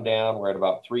has come down. We're at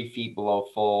about 3 feet below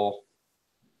full,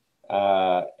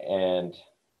 and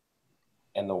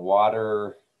the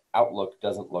water outlook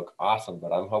doesn't look awesome.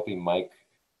 But I'm hoping Mike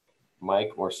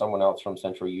or someone else from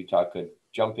Central Utah could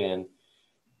jump in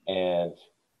and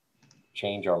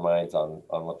change our minds on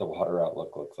what the water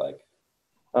outlook looks like.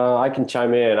 I can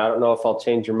chime in. I don't know if I'll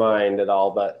change your mind at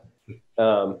all, but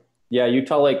yeah,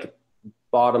 Utah Lake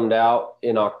bottomed out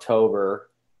in October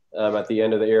at the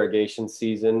end of the irrigation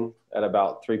season at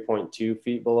about 3.2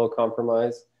 feet below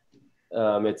compromise.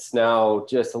 It's now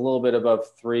just a little bit above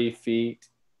 3 feet.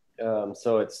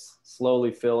 So it's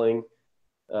slowly filling.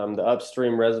 The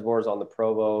upstream reservoirs on the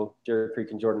Provo, Deer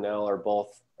Creek and Jordanelle are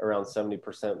both around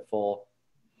 70% full.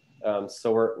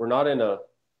 So we're not in a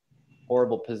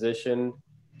horrible position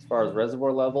as far as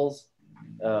reservoir levels.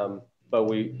 But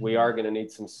we are going to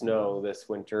need some snow this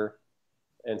winter.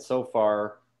 And so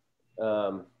far,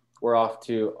 we're off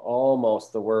to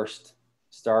almost the worst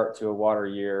start to a water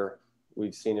year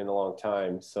we've seen in a long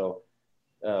time. So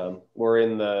we're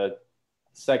in the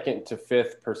 2nd to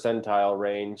 5th percentile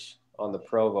range on the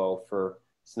Provo for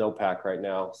snowpack right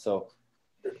now. So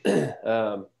there's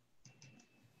a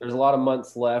lot of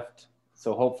months left.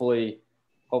 So hopefully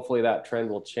that trend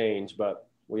will change, but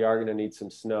we are going to need some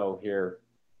snow here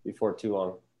before too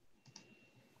long.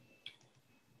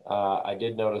 I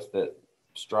did notice that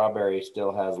Strawberry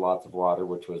still has lots of water,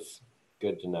 which was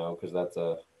good to know because that's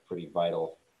a pretty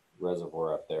vital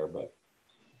reservoir up there. But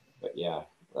yeah,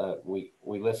 we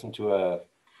listened to a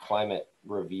climate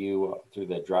review through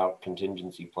the drought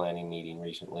contingency planning meeting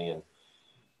recently,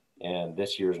 and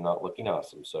this year's not looking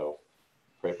awesome. So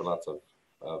pray for lots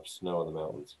of snow in the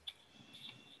mountains.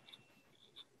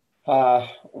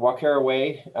 Wacara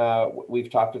Way, we've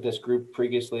talked with this group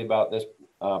previously about this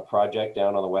project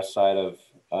down on the west side of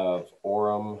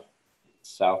Orem,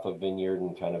 south of Vineyard,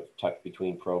 and kind of tucked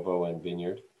between Provo and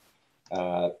Vineyard.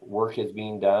 Work is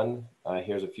being done.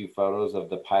 Here's a few photos of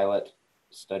the pilot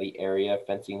study area.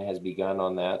 Fencing has begun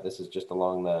on that. This is just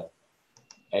along the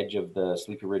edge of the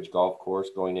Sleepy Ridge Golf Course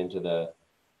going into the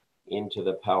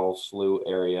Powell Slough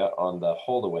area on the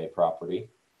Holdaway property.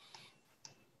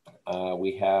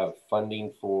 We have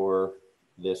funding for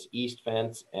this east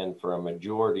fence and for a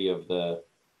majority of the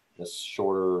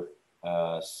shorter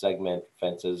segment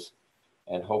fences.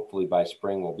 And hopefully by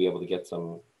spring, we'll be able to get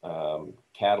some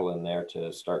cattle in there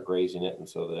to start grazing it, and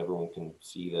so that everyone can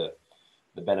see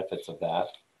the benefits of that.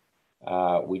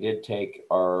 We did take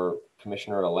our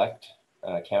commissioner-elect,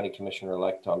 County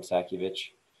Commissioner-elect Tom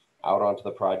Sakiewicz, out onto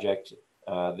the project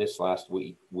this last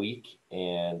week,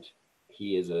 and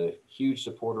he is a huge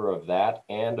supporter of that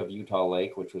and of Utah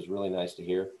Lake, which was really nice to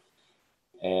hear.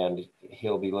 And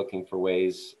he'll be looking for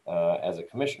ways as a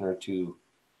commissioner to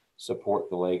support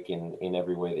the lake in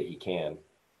every way that he can.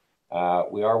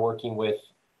 We are working with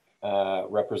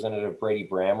Representative Brady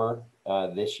Brammer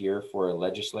this year for a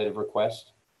legislative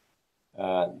request,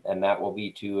 and that will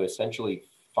be to essentially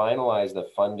finalize the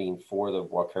funding for the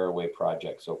Wacara Way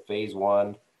project. So phase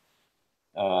 1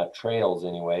 trails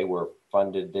anyway were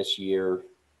funded this year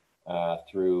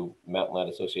through Mountain Land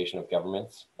Association of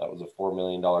Governments. That was a $4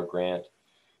 million grant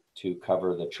to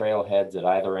cover the trailheads at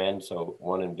either end. So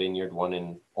one in Vineyard, one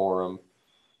in Orem,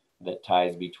 that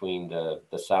ties between the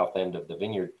south end of the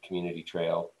Vineyard Community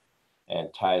Trail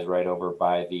and ties right over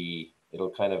by it'll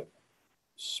kind of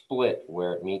split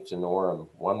where it meets in Orem.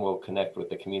 One will connect with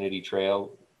the community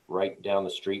trail right down the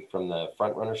street from the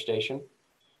front runner station.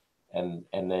 And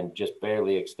then just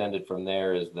barely extended from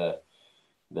there is the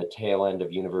tail end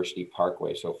of University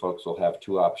Parkway. So folks will have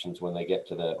two options when they get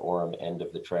to the Orem end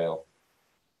of the trail.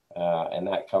 And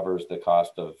that covers the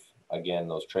cost of, again,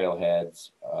 those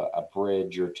trailheads, a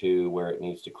bridge or two where it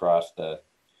needs to cross the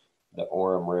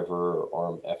Orem River or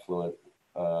Orem Effluent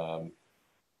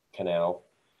Canal,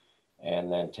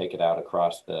 and then take it out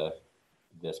across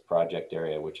this project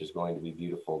area, which is going to be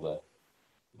beautiful.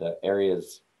 The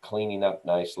area's cleaning up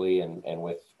nicely, and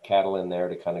with cattle in there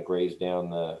to kind of graze down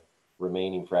the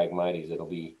remaining Phragmites, it'll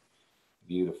be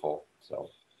beautiful. So,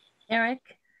 Eric?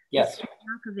 Yes.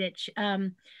 Malkovich,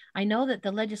 I know that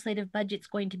the legislative budget's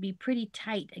going to be pretty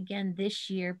tight again this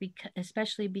year,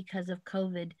 especially because of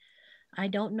COVID. I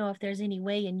don't know if there's any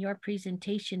way in your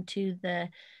presentation to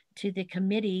the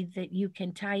committee that you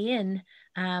can tie in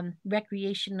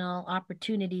recreational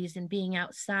opportunities and being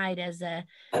outside as a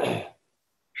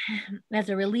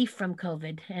relief from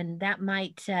COVID, and that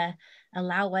might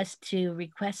allow us to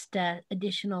request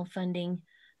additional funding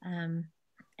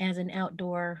as an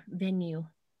outdoor venue.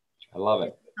 I love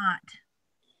it.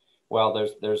 Well,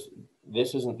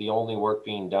 this isn't the only work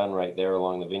being done right there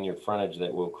along the vineyard frontage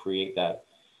that will create that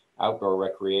outdoor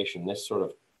recreation. This sort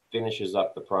of finishes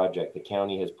up the project. The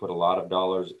county has put a lot of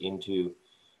dollars into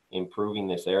improving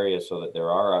this area so that there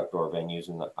are outdoor venues,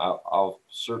 and I'll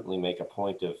certainly make a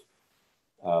point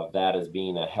of that as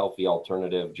being a healthy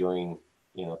alternative during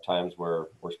times where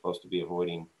we're supposed to be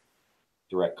avoiding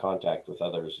direct contact with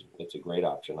others. It's a great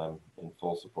option. I'm in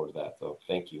full support of that. So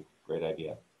thank you. Great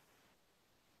idea.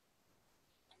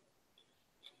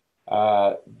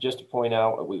 Just to point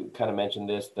out, we kind of mentioned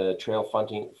this, the trail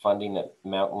funding that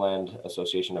Mountain Land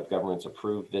Association of Governments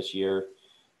approved this year,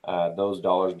 those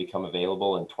dollars become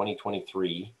available in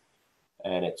 2023.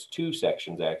 And it's two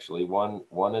sections, actually.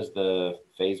 One is the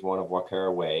phase 1 of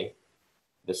Wacara Way.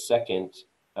 The second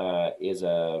is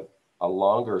a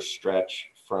longer stretch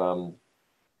from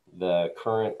the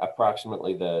current,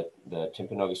 approximately the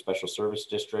Timpanogos Special Service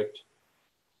District,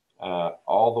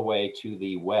 all the way to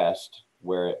the west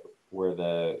where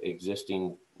the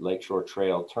existing Lakeshore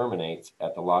Trail terminates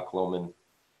at the Loch Lomond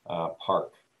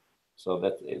Park. So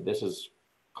this is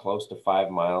close to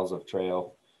 5 miles of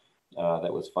trail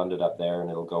that was funded up there, and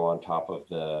it'll go on top of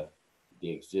the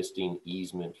existing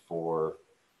easement for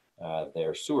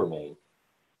their sewer main,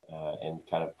 and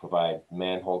kind of provide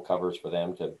manhole covers for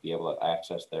them to be able to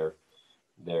access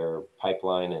their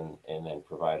pipeline, and then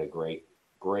provide a great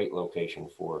location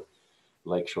for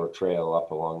Lakeshore Trail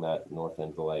up along that north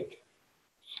end of the lake.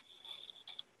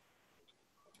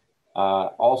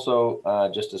 Also,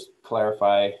 just to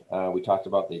clarify, we talked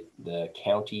about the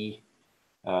county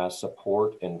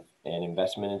support and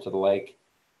investment into the lake.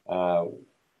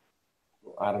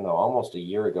 I don't know, almost a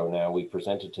year ago now, we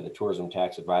presented to the Tourism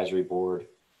Tax Advisory Board,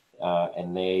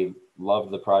 and they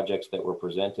loved the projects that were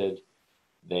presented.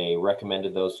 They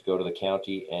recommended those to go to the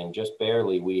county, and just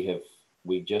barely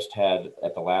we just had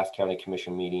at the last county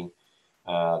commission meeting,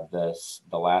 the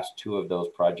last 2 of those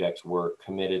projects were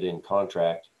committed in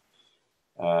contract,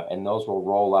 and those will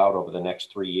roll out over the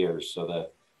next 3 years. So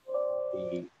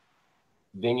the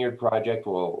Vineyard project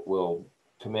will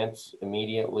commence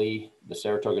immediately. The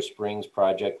Saratoga Springs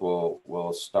project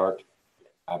will start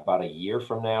about a year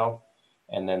from now,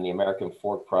 and then the American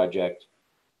Fork project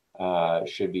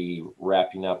should be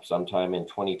wrapping up sometime in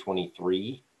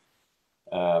 2023.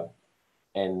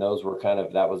 And those were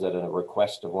that was at a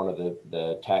request of one of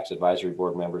the tax advisory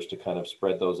board members to kind of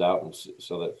spread those out, and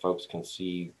so that folks can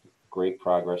see great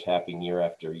progress happening year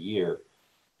after year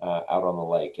out on the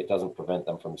lake. It doesn't prevent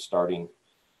them from starting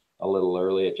a little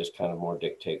early. It just kind of more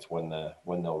dictates when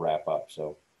they'll wrap up.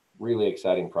 So really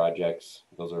exciting projects.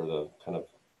 Those are the kind of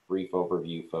brief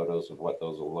overview photos of what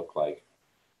those will look like.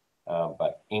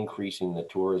 But increasing the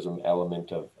tourism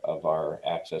element of our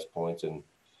access points and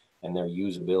their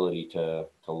usability to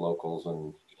locals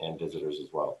and visitors as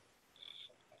well.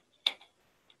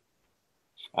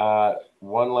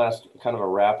 One last kind of a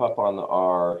wrap up on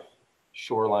our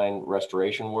shoreline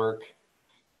restoration work.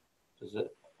 I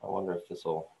wonder if this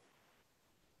will,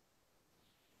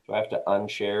 do I have to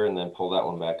unshare and then pull that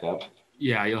one back up?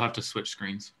 Yeah, you'll have to switch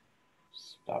screens.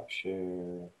 Stop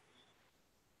share.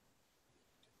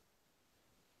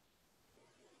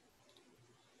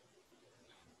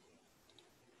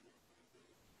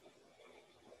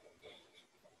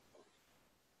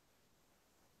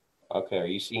 Okay, are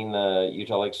you seeing the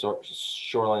Utah Lake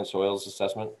Shoreline Soils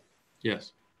Assessment?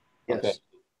 Yes. Okay. Yes.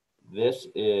 This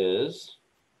is,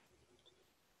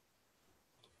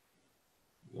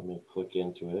 let me click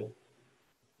into it.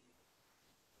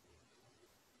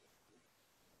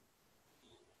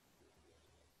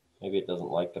 Maybe it doesn't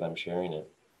like that I'm sharing it.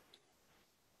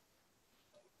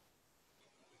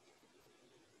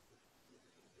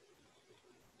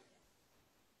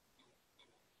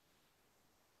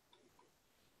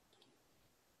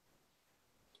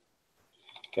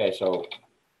 Okay, so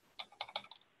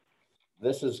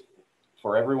this is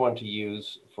for everyone to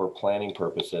use for planning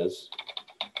purposes.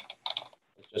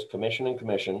 It's just commission and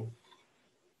commission.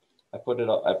 I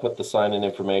put the sign-in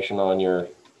information on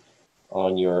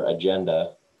your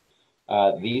agenda.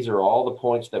 These are all the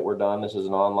points that were done. This is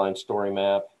an online story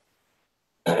map.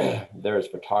 There's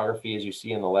photography, as you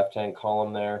see in the left-hand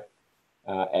column there.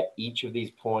 At each of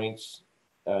these points,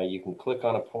 you can click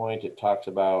on a point. It talks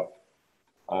about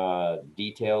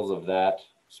details of that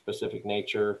specific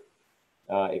nature.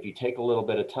 If you take a little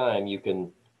bit of time, you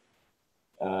can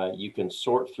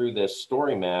sort through this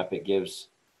story map. It gives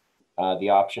the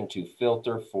option to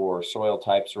filter for soil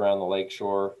types around the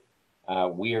lakeshore.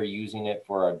 We are using it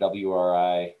for our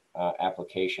WRI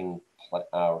application,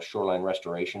 shoreline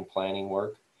restoration planning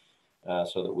work,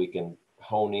 so that we can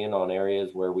hone in on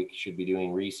areas where we should be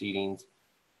doing reseedings.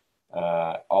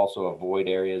 Also avoid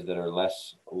areas that are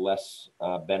less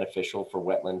beneficial for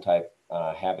wetland type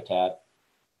habitat,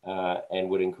 and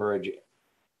would encourage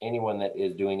anyone that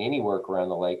is doing any work around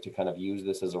the lake to kind of use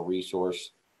this as a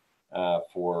resource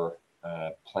for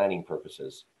planning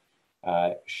purposes.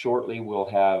 Shortly, we'll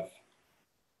have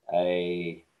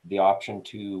the option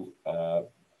to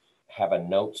have a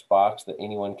notes box that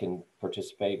anyone can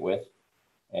participate with.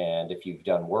 And if you've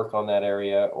done work on that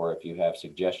area, or if you have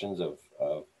suggestions of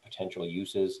potential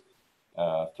uses,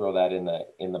 throw that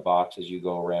in the box as you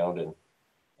go around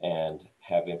and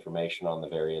have information on the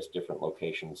various different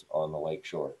locations on the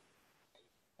lakeshore.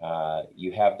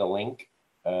 You have the link.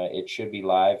 It should be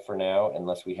live for now,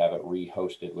 unless we have it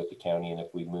re-hosted with the county. And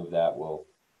if we move that, we'll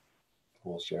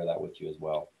share that with you as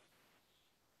well.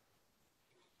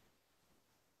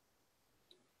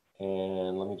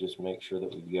 And let me just make sure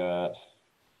that we've got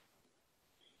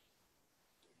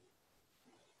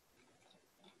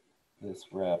this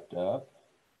wrapped up.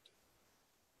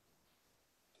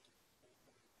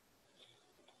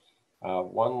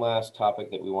 One last topic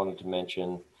that we wanted to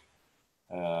mention,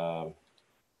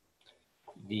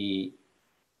 the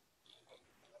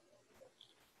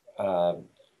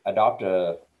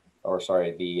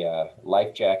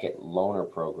life jacket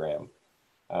loaner program.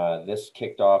 This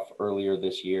kicked off earlier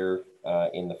this year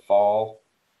in the fall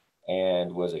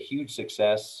and was a huge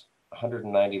success.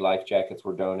 190 life jackets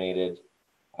were donated.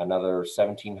 Another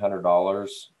 $1,700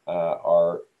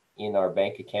 are in our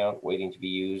bank account waiting to be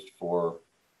used for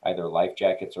either life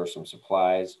jackets or some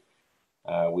supplies.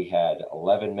 We had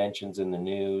 11 mentions in the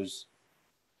news.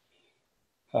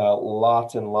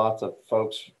 Lots and lots of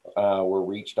folks were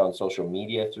reached on social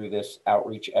media through this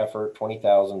outreach effort,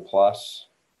 20,000 plus.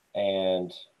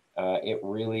 And it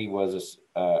really was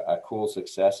a cool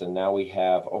success. And now we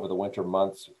have, over the winter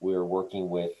months, we're working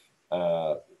with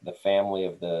the family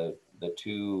of the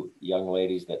two young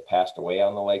ladies that passed away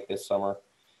on the lake this summer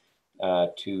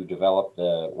to develop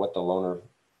what the loaner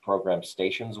program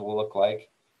stations will look like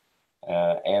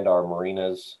and our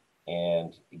marinas,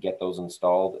 and get those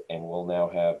installed. And we'll now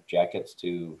have jackets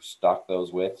to stock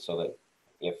those with, so that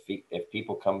if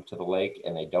people come to the lake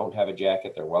and they don't have a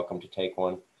jacket, they're welcome to take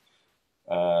one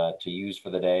to use for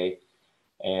the day.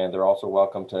 And they're also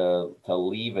welcome to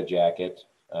leave a jacket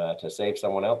to save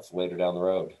someone else later down the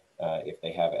road if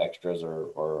they have extras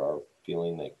or are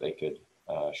feeling that they could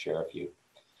share a few.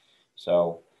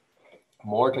 So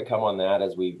more to come on that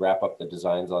as we wrap up the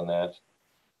designs on that.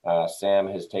 Sam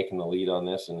has taken the lead on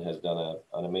this and has done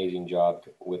an amazing job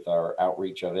with our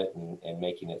outreach of it and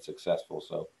making it successful.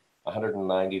 So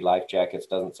 190 life jackets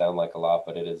doesn't sound like a lot,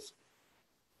 but it has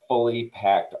fully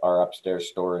packed our upstairs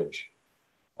storage.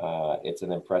 It's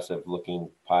an impressive looking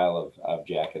pile of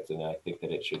jackets, and I think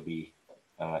that it should be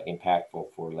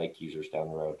impactful for lake users down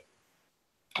the road.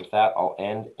 With that, I'll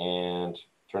end and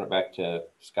turn it back to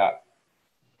Scott.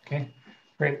 Okay,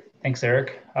 great. Thanks,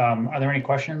 Eric. Are there any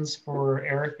questions for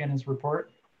Eric and his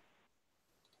report?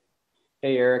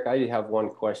 Hey, Eric, I have one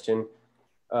question.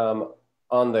 On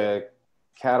the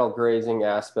cattle grazing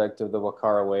aspect of the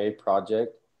Wakara Way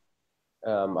project,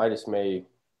 I just may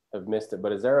have missed it,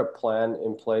 but is there a plan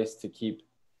in place to keep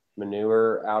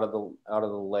manure out of the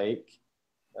lake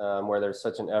where there's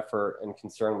such an effort and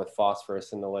concern with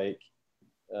phosphorus in the lake?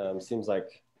 Seems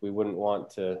like we wouldn't want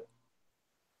to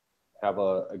have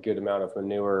a good amount of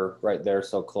manure right there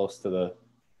so close to the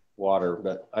water,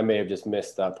 but I may have just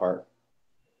missed that part.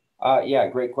 Yeah,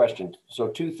 great question. So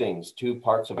two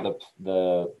parts of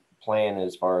the plan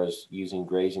as far as using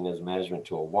grazing as a management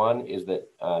tool. One is that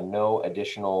no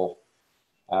additional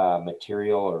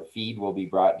material or feed will be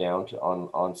brought down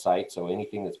on site. So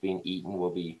anything that's being eaten will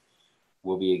be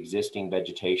existing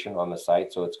vegetation on the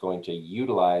site. So it's going to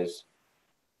utilize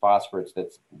phosphorus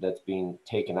that's being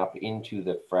taken up into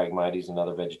the Phragmites and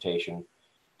other vegetation,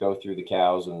 go through the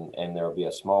cows, and there will be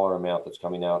a smaller amount that's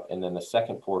coming out. And then the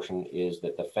second portion is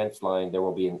that the fence line, there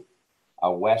will be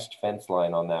a west fence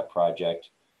line on that project,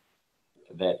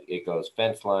 that it goes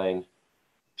fence line,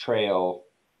 trail,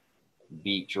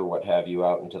 beach, or what have you,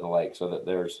 out into the lake, so that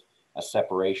there's a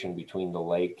separation between the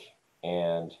lake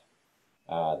and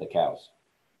the cows.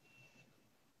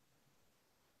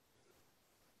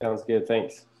 Sounds good,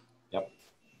 thanks. Yep.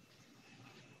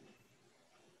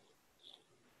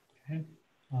 Okay.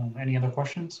 Any other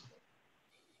questions?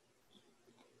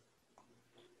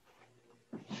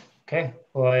 Okay,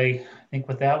 well, I think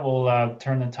with that, we'll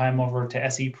turn the time over to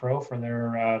SePro for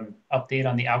their update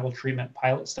on the algal treatment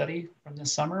pilot study from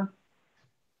this summer.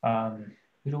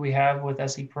 Who do we have with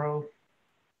SePro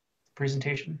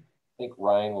presentation? I think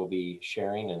Ryan will be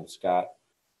sharing, and Scott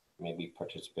may be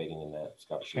participating in that.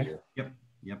 Scott Shooter. Okay.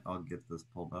 Yep, I'll get this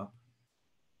pulled up.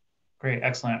 Great,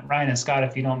 excellent. Ryan and Scott,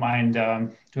 if you don't mind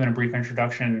doing a brief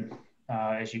introduction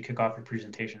as you kick off your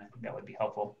presentation, I think that would be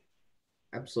helpful.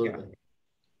 Absolutely. Yeah.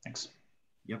 Thanks.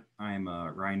 Yep, I'm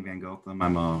Ryan Van Gotham.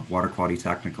 I'm a water quality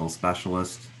technical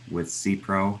specialist with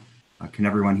SePro. Can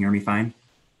everyone hear me fine?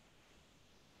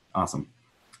 Awesome.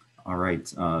 All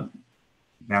right.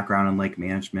 Background in lake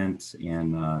management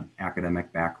and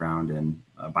academic background in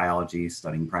biology,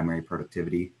 studying primary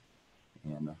productivity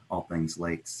and all things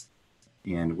lakes.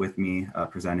 And with me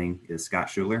presenting is Scott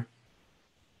Schuler.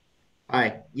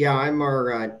 Hi. Yeah, I'm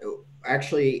our,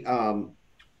 actually,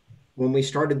 when we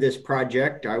started this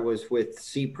project, I was with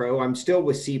SePro. I'm still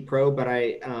with SePro, but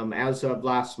as of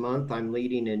last month, I'm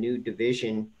leading a new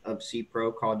division of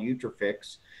SePro called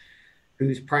Utrafix,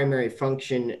 whose primary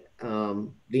function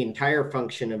the entire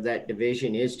function of that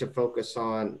division is to focus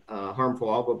on harmful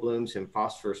algal blooms and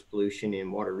phosphorus pollution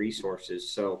in water resources.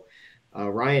 So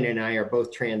Ryan and I are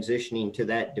both transitioning to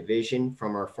that division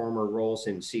from our former roles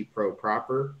in SePro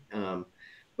proper. You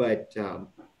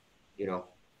know,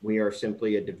 we are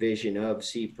simply a division of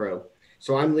SePro.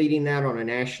 So I'm leading that on a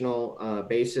national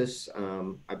basis.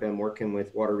 I've been working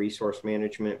with water resource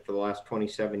management for the last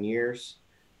 27 years,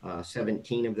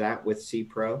 17 of that with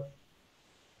SePro.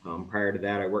 Prior to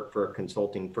that, I worked for a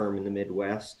consulting firm in the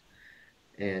Midwest.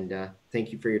 And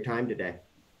thank you for your time today.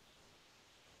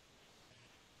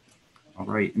 All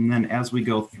right, and then as we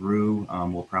go through,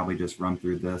 we'll probably just run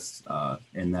through this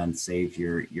and then save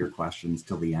your questions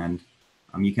till the end.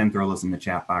 You can throw those in the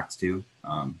chat box too,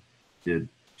 to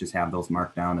just have those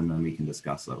marked down, and then we can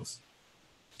discuss those.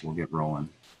 We'll get rolling.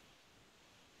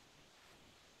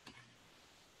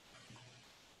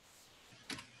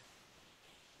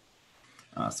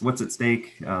 So what's at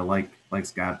stake? Like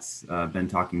Scott's been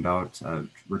talking about,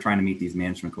 we're trying to meet these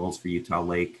management goals for Utah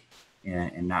Lake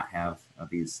and not have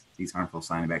these harmful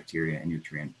cyanobacteria and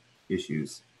nutrient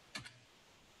issues.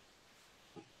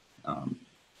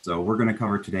 So we're going to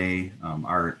cover today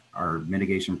our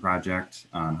mitigation project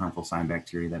on harmful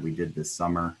cyanobacteria that we did this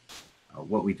summer,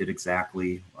 what we did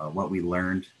exactly, what we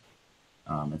learned,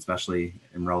 especially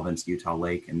in relevance to Utah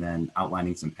Lake, and then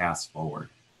outlining some paths forward.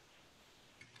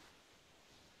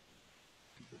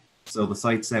 So the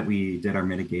sites that we did our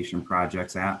mitigation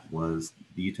projects at was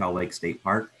the Utah Lake State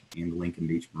Park and the Lincoln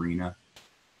Beach Marina.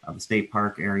 The state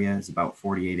park area is about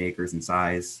 48 acres in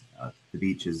size. The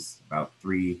beach is about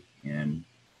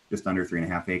just under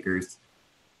 3.5 acres.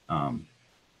 And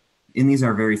these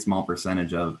are a very small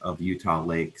percentage of Utah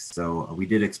lakes. So we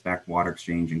did expect water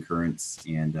exchange and currents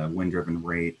and wind-driven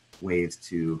waves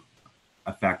to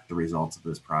affect the results of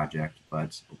this project,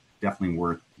 but definitely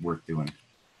worth doing.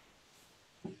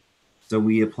 So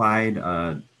we applied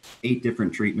 8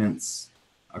 different treatments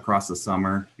across the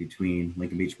summer between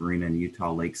Lincoln Beach Marina and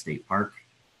Utah Lake State Park.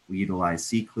 We utilized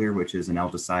SeClear, which is an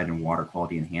algicide and water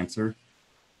quality enhancer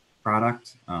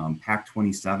product. PAC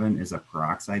 27 is a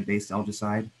peroxide-based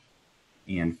algicide,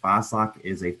 and Phoslock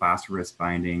is a phosphorus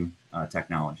binding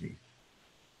technology.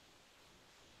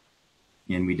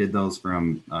 And we did those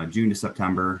from June to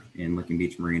September in Lincoln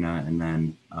Beach Marina, and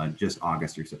then just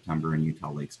August through September in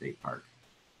Utah Lake State Park.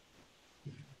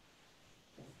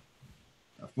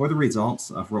 For the results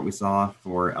of what we saw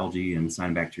for algae and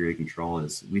cyanobacteria control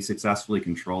is we successfully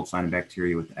controlled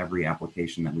cyanobacteria with every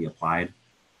application that we applied.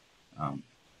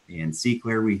 In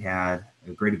SeClear, we had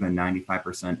a greater than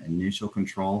 95% initial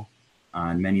control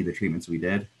on many of the treatments we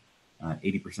did,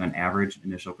 80% average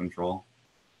initial control.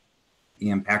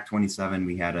 In PAC 27,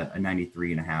 we had a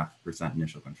 93.5%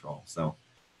 initial control. So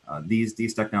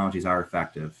these technologies are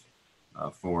effective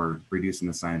for reducing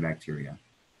the cyanobacteria.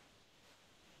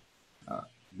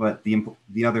 But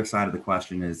the other side of the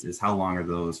question is how long are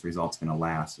those results going to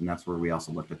last? And that's where we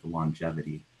also looked at the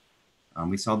longevity.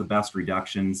 We saw the best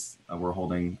reductions. We're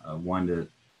holding 1 to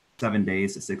 7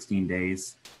 days to 16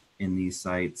 days in these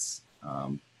sites.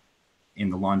 In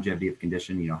the longevity of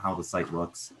condition, how the site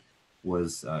looks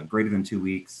was greater than 2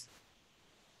 weeks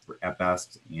at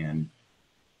best. And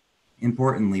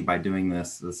importantly, by doing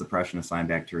this, the suppression of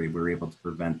cyanobacteria, we were able to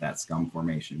prevent that scum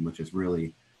formation, which is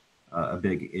really a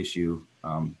big issue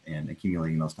in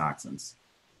accumulating those toxins.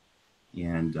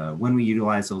 And when we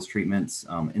utilize those treatments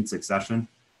in succession,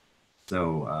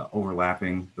 so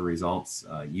overlapping the results,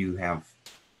 you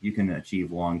can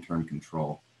achieve long-term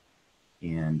control.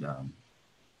 And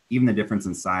even the difference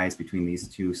in size between these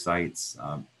two sites,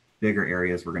 bigger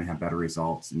areas, we're going to have better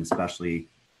results, and especially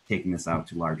taking this out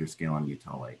to larger scale on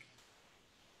Utah Lake.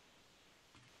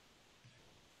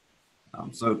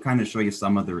 So kind of show you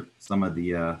some of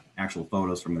the actual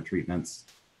photos from the treatments.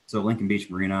 So Lincoln Beach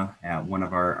Marina, at one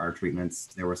of our treatments,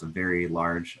 there was a very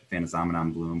large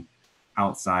Phanosomenon bloom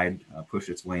outside, pushed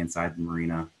its way inside the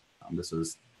marina. This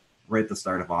was right at the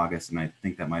start of August, and I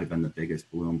think that might have been the biggest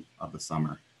bloom of the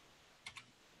summer.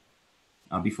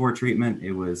 Before treatment,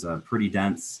 it was pretty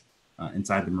dense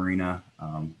inside the marina.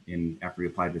 After we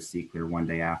applied the SeClear 1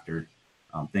 day after,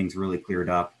 things really cleared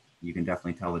up. You can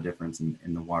definitely tell the difference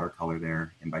in the water color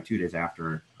there. And by 2 days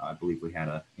after, I believe we had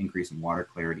an increase in water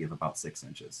clarity of about 6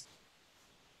 inches.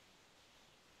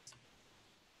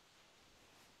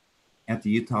 At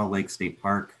the Utah Lake State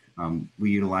Park,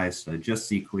 we utilized just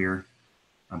SeClear.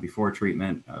 Before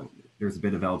treatment, there's a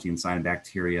bit of algae and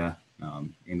cyanobacteria,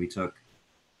 and we took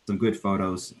some good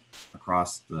photos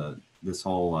across this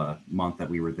whole month that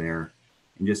we were there.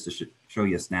 And just to show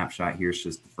you a snapshot, here's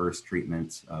just the first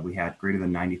treatment. We had greater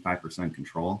than 95%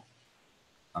 control.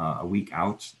 a week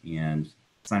out, and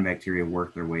cyanobacteria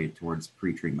work their way towards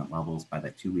pre-treatment levels by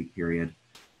that 2-week period,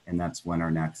 and that's when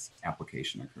our next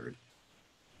application occurred.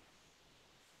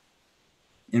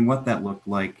 And what that looked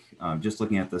like, just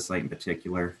looking at this site in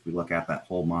particular, if we look at that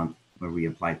whole month where we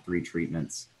applied 3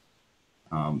 treatments,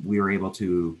 we were able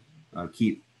to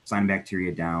keep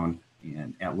cyanobacteria down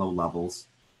and at low levels,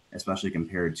 especially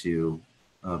compared to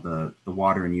the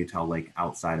water in Utah Lake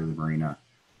outside of the marina.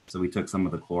 So we took some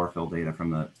of the chlorophyll data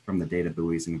from the data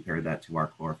buoys and compared that to our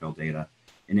chlorophyll data,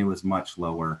 and it was much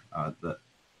lower.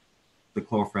 The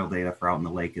chlorophyll data for out in the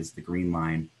lake is the green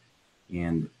line,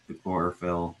 and the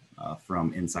chlorophyll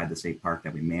from inside the state park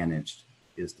that we managed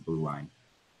is the blue line.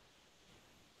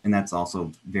 And that's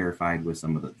also verified with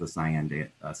some of the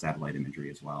cyan satellite imagery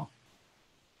as well.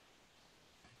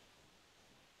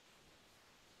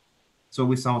 So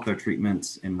we saw with our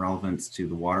treatments in relevance to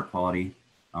the water quality,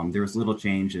 there was little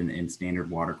change in standard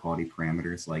water quality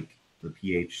parameters like the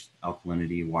pH,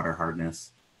 alkalinity, water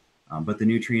hardness, but the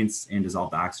nutrients and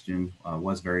dissolved oxygen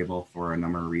was variable for a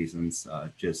number of reasons,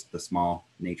 just the small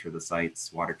nature of the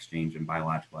sites, water exchange, and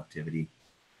biological activity.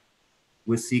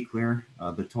 With SeClear,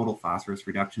 the total phosphorus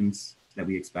reductions that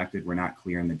we expected were not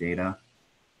clear in the data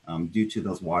due to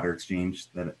those water exchange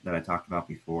that I talked about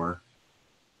before.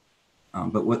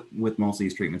 But with most of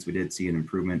these treatments, we did see an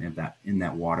improvement in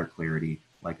that water clarity,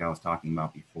 like I was talking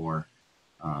about before.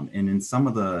 And in some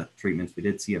of the treatments, we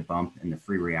did see a bump in the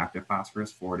free reactive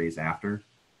phosphorus 4 days after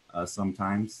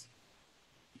sometimes.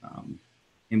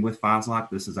 And with Phoslock,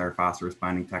 this is our phosphorus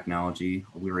binding technology.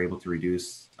 We were able to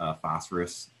reduce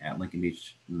phosphorus at Lincoln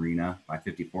Beach Marina by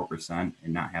 54%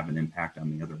 and not have an impact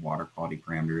on the other water quality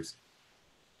parameters.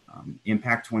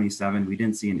 Impact 27, we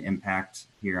didn't see an impact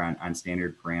here on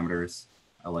standard parameters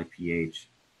like pH.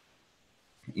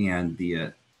 And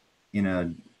in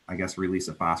a, I guess, release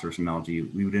of phosphorus from algae,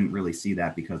 we didn't really see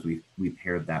that because we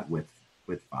paired that with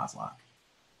Phoslock.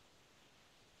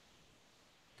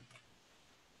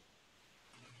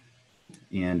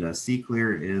 And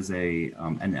SeClear is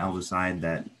an algicide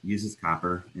that uses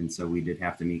copper, and so we did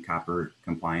have to meet copper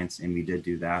compliance, and we did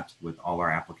do that with all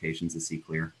our applications of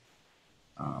SeClear.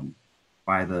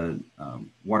 By the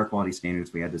water quality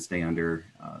standards, we had to stay under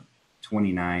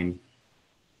 29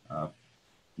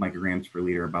 micrograms per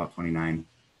liter, about 29,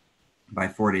 by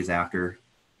 4 days after,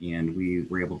 and we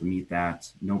were able to meet that,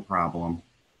 no problem.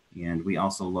 And we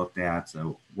also looked at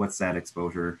what's that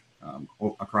exposure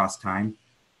across time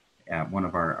at one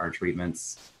of our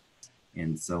treatments.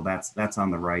 And so that's on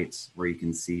the right, where you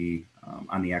can see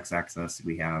on the x-axis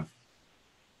we have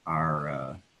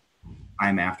our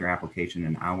time after application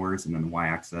in hours, and then the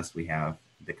y-axis we have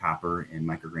the copper in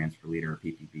micrograms per liter,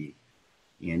 ppb.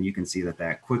 And you can see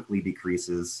that quickly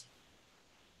decreases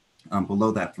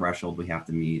below that threshold we have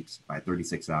to meet by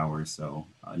 36 hours. So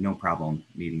no problem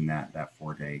meeting that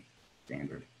 4-day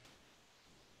standard.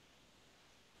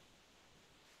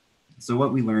 So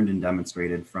what we learned and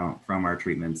demonstrated from our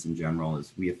treatments in general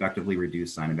is we effectively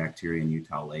reduce cyanobacteria in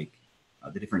Utah Lake,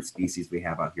 the different species we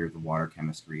have out here, the water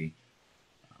chemistry.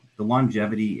 The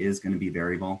longevity is going to be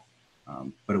variable,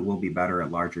 but it will be better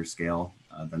at larger scale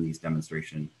than these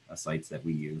demonstration sites that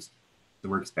we use. So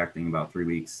we're expecting about 3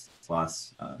 weeks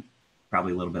plus,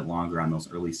 probably a little bit longer on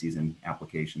those early season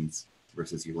applications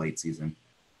versus your late season.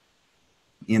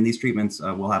 And these treatments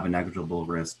will have a negligible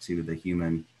risk to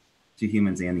humans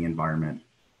and the environment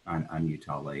on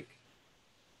Utah Lake.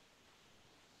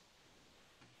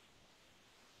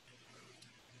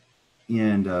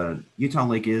 And Utah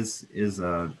Lake is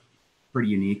pretty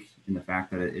unique in the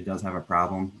fact that it does have a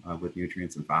problem with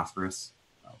nutrients and phosphorus.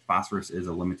 Phosphorus is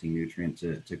a limiting nutrient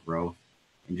to growth.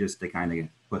 And just to kind of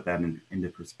put that into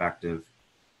perspective,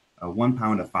 1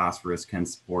 pound of phosphorus can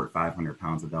support 500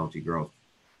 pounds of algae growth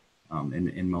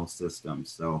in most systems.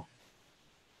 So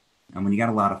when you got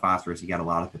a lot of phosphorus, you got a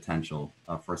lot of potential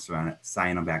for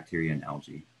cyanobacteria and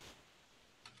algae.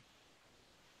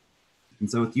 And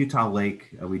so with Utah Lake,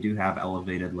 we do have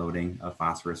elevated loading of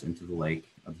phosphorus into the lake.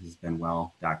 This has been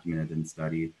well documented and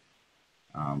studied.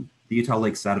 The Utah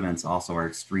Lake sediments also are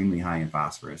extremely high in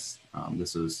phosphorus.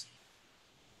 This was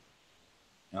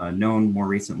known more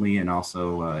recently, and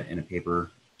also in a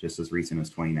paper just as recent as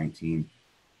 2019.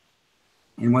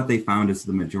 And what they found is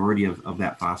the majority of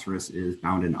that phosphorus is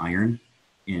found in iron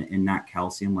and not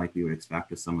calcium like we would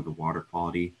expect with some of the water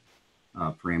quality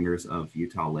parameters of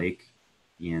Utah Lake.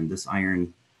 And this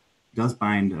iron does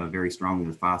bind very strongly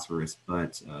with phosphorus,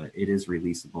 but it is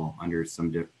releasable under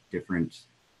some different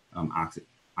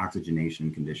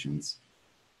oxygenation conditions.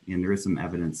 And there is some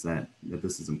evidence that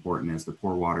this is important, as the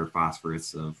pore water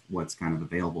phosphorus of what's kind of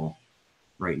available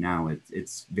right now,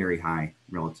 it's very high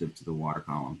relative to the water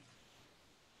column.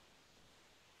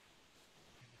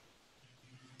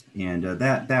 And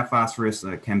that phosphorus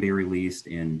can be released,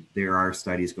 and there are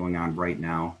studies going on right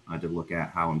now to look at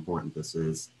how important this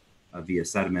is via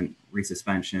sediment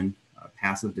resuspension,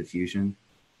 passive diffusion,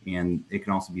 and it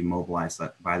can also be mobilized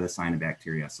by the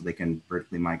cyanobacteria, so they can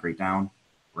vertically migrate down,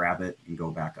 grab it, and go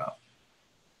back up.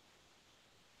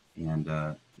 And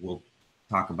we'll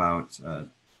talk about a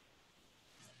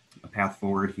path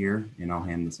forward here, and I'll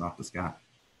hand this off to Scott.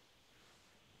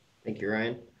 Thank you,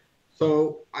 Ryan.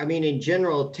 So, I mean, in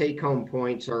general, take-home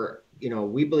points are,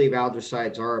 we believe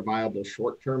algicides are a viable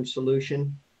short-term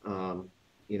solution.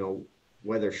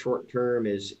 Whether short-term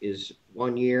is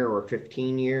 1 year or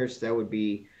 15 years, that would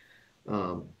be,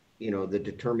 the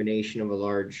determination of a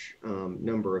large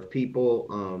number of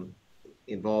people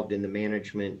involved in the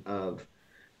management of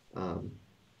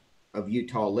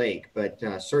Utah Lake. But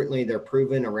certainly they're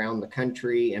proven around the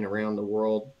country and around the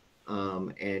world.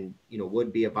 And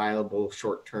would be a viable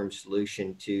short-term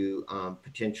solution to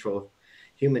potential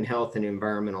human health and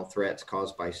environmental threats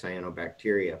caused by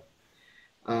cyanobacteria.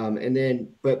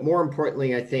 But more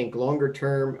importantly, I think longer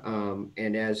term,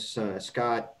 and as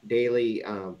Scott Daly,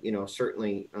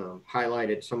 certainly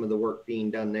highlighted some of the work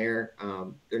being done there,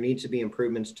 there needs to be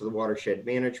improvements to the watershed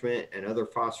management and other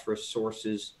phosphorus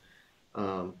sources,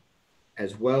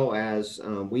 as well as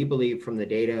we believe from the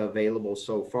data available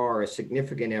so far, a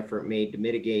significant effort made to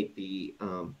mitigate the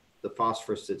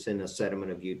phosphorus that's in the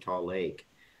sediment of Utah Lake.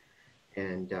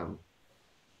 And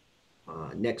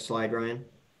next slide, Ryan.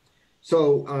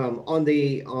 So on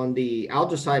the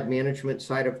algicide management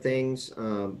side of things,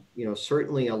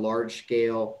 certainly a large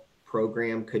scale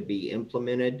program could be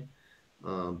implemented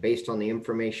based on the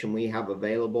information we have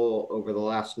available over the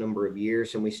last number of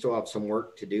years, and we still have some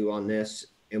work to do on this,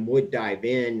 and would dive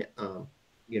in,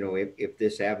 if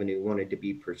this avenue wanted to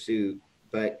be pursued.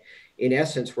 But in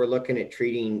essence, we're looking at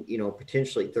treating,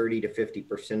 potentially 30 to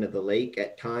 50% of the lake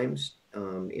at times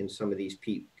in some of these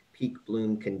peak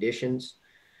bloom conditions.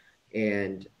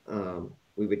 And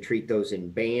we would treat those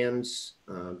in bands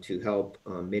to help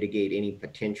mitigate any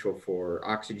potential for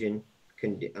oxygen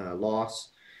loss.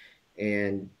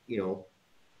 And,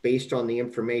 based on the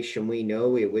information we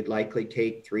know, it would likely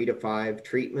take 3 to 5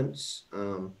 treatments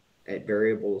at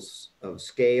variables of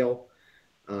scale.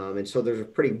 And so there's a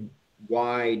pretty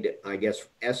wide, I guess,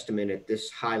 estimate at this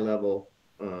high level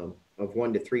of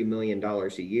 $1 to $3 million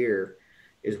a year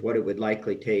is what it would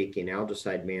likely take in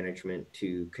algicide management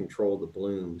to control the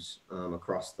blooms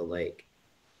across the lake.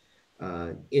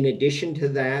 In addition to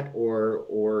that,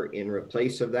 or in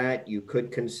replace of that, you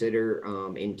could consider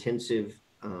intensive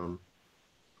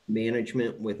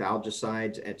management with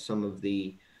algicides at some of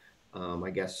the,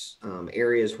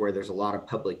 areas where there's a lot of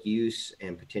public use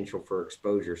and potential for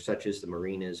exposure, such as the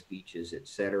marinas, beaches, et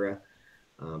cetera.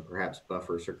 Perhaps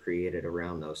buffers are created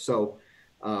around those. So,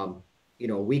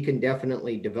 we can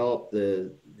definitely develop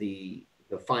the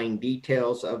fine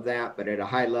details of that, but at a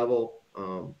high level,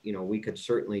 we could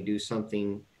certainly do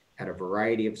something at a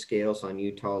variety of scales on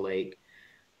Utah Lake.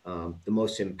 The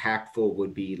most impactful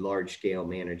would be large scale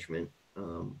management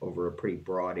over a pretty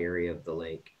broad area of the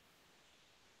lake.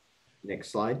 Next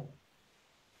slide.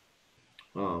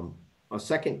 A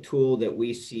second tool that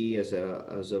we see as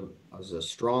a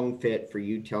strong fit for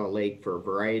Utah Lake for a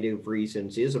variety of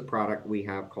reasons is a product we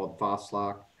have called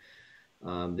Phoslock.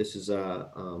 This is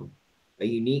a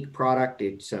unique product.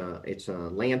 It's a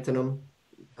lanthanum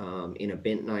in a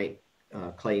bentonite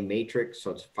clay matrix,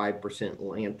 so it's 5%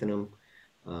 lanthanum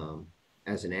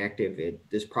as an active.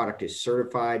 This product is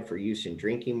certified for use in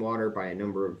drinking water by a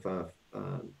number of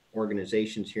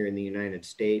organizations here in the United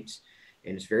States,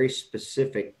 and it's very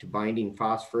specific to binding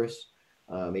phosphorus.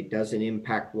 It doesn't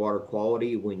impact water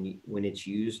quality when it's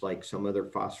used like some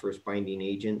other phosphorus binding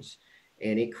agents,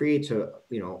 and it creates a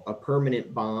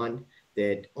permanent bond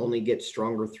that only gets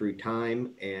stronger through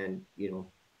time, and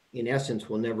in essence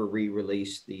will never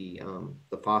re-release the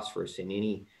phosphorus in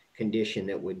any condition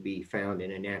that would be found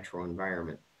in a natural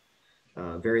environment.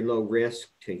 Very low risk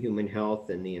to human health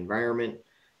and the environment.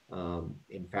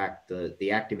 In fact,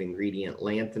 the active ingredient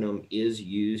lanthanum is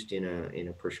used in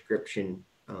a prescription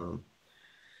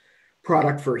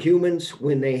product for humans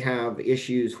when they have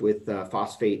issues with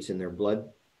phosphates in their blood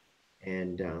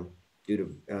and due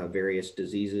to various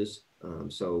diseases.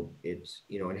 So it's,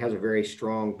 it has a very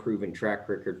strong proven track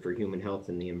record for human health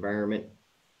and the environment.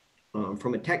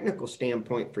 From a technical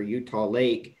standpoint for Utah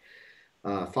Lake,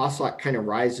 Phoslock kind of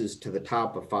rises to the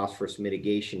top of phosphorus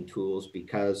mitigation tools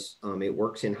because it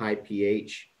works in high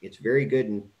pH. It's very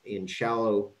good in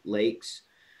shallow lakes.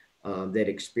 that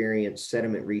experience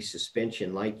sediment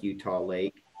resuspension like Utah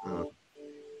Lake.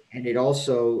 And it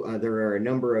also, there are a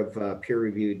number of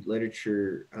peer-reviewed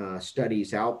literature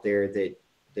studies out there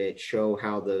that show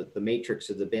how the matrix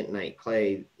of the bentonite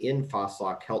clay in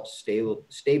Phoslock helps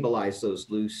stabilize those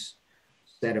loose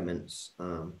sediments.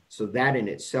 So that in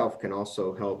itself can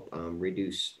also help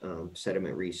reduce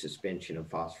sediment resuspension of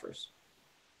phosphorus.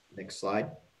 Next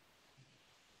slide.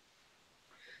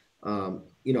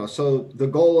 You know, so the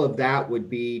goal of that would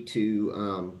be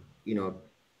to, you know,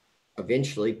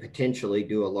 eventually potentially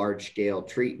do a large scale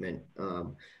treatment.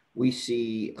 We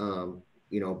see,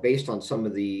 you know, based on some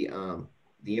of the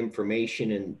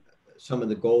information and some of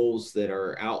the goals that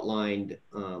are outlined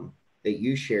that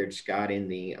you shared, Scott, in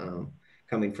the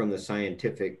coming from the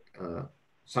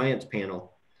science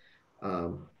panel,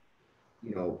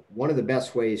 you know, one of the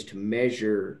best ways to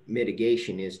measure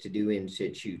mitigation is to do in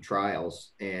situ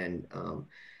trials. And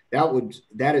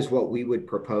that is what we would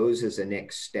propose as a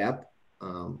next step.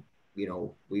 You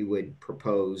know, we would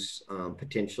propose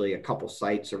potentially a couple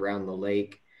sites around the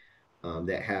lake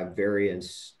that have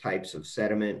various types of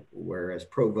sediment, whereas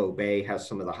Provo Bay has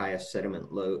some of the highest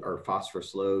sediment load or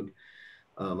phosphorus load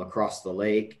across the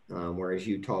lake, whereas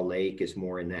Utah Lake is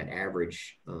more in that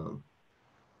average,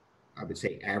 I would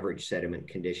say average sediment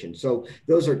condition. So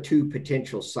those are two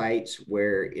potential sites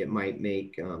where it might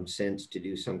make sense to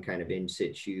do some kind of in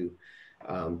situ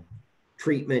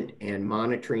treatment and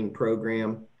monitoring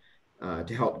program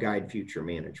to help guide future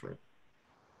management.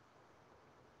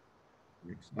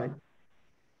 Next slide.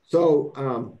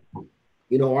 So,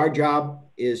 you know, our job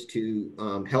is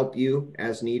to help you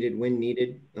as needed, when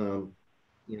needed,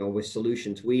 you know, with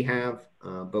solutions we have,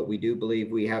 but we do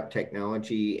believe we have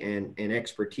technology and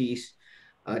expertise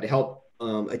to help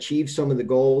achieve some of the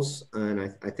goals.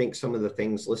 And I think some of the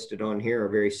things listed on here are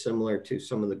very similar to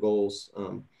some of the goals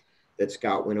that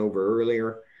Scott went over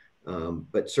earlier.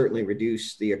 But certainly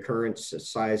reduce the occurrence,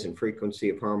 size, and frequency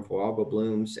of harmful algal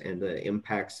blooms and the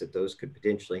impacts that those could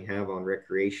potentially have on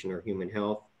recreation or human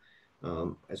health,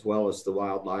 as well as the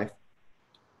wildlife.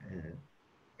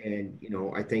 And, you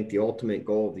know, I think the ultimate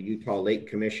goal of the Utah Lake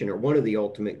Commission, or one of the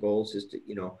ultimate goals, is to,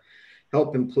 you know,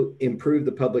 help improve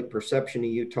the public perception of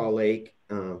Utah Lake,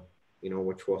 you know,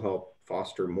 which will help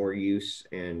foster more use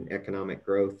and economic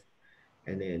growth.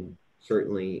 And then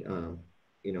certainly,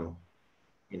 you know,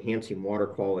 enhancing water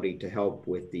quality to help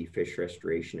with the fish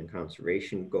restoration and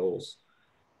conservation goals.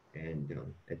 And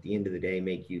at the end of the day,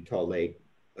 make Utah Lake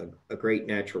a great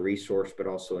natural resource, but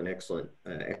also an excellent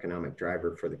economic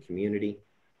driver for the community.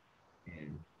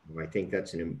 And I think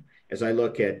that's as I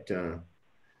look at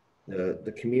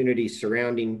the communities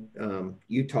surrounding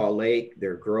Utah Lake,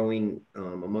 they're growing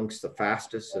amongst the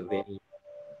fastest of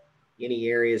any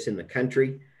areas in the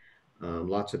country.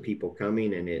 Lots of people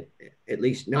coming, and at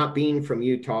least not being from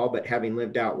Utah, but having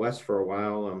lived out west for a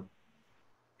while,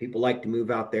 people like to move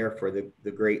out there for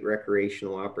the great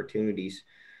recreational opportunities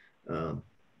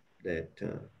that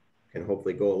can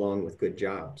hopefully go along with good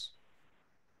jobs.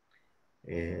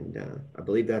 And I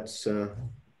believe that's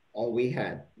all we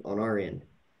had on our end.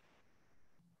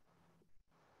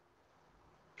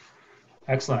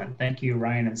 Excellent. Thank you,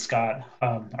 Ryan and Scott.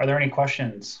 Are there any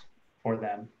questions for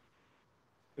them?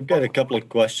 I've got a couple of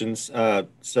questions.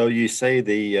 So you say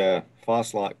the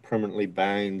Phoslock permanently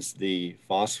binds the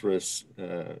phosphorus,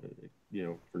 you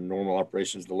know, for normal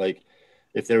operations of the lake.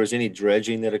 If there was any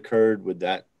dredging that occurred, would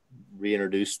that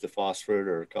reintroduce the phosphorus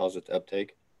or cause it to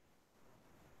uptake?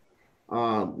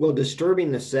 Well,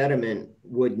 disturbing the sediment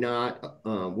would not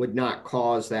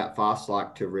cause that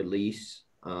Phoslock to release.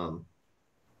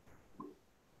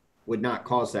 Would not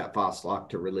cause that Phoslock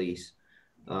to release.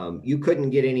 You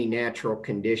couldn't get any natural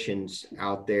conditions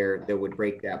out there that would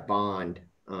break that bond.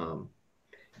 You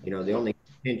know, the only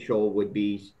potential would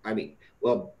be, I mean,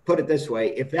 well, put it this way,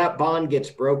 if that bond gets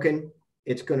broken,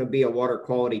 it's going to be a water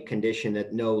quality condition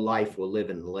that no life will live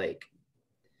in the lake.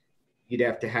 You'd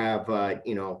have to have,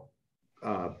 you know,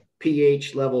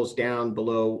 pH levels down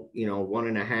below, you know,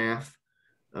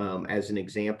 1.5 as an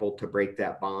example to break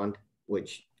that bond,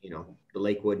 which, you know, the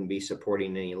lake wouldn't be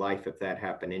supporting any life if that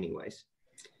happened anyways.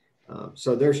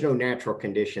 So there's no natural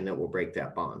condition that will break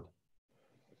that bond.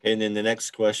 And then the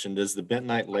next question, does the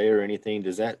bentonite layer or anything,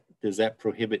 does that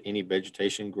prohibit any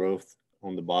vegetation growth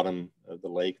on the bottom of the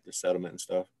lake, the sediment and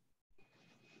stuff?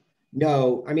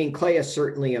 No, I mean, clay is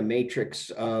certainly a matrix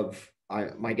of,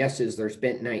 my guess is there's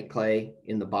bentonite clay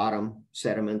in the bottom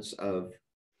sediments of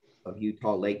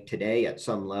Utah Lake today at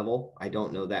some level. I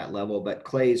don't know that level, but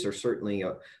clays are certainly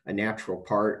a natural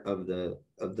part of the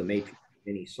matrix of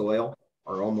any soil,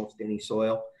 or almost any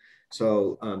soil.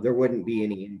 So there wouldn't be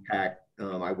any impact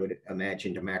I would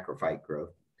imagine, to macrophyte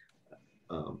growth.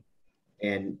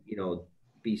 And, you know,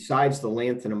 besides the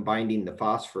lanthanum binding the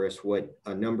phosphorus, what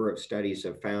a number of studies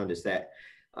have found is that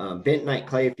bentonite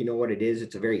clay, if you know what it is,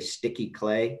 it's a very sticky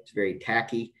clay. It's very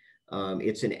tacky.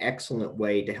 It's an excellent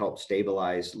way to help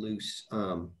stabilize loose,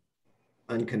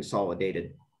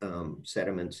 unconsolidated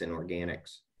sediments and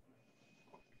organics.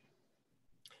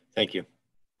 Thank you.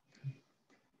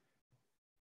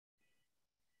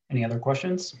 Any other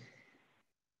questions?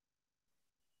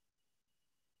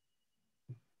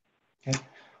 Okay.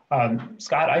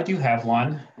 Scott, I do have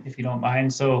one, if you don't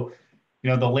mind. So, you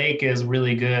know, the lake is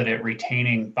really good at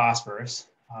retaining phosphorus,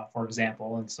 for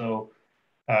example. And so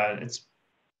it's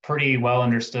pretty well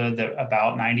understood that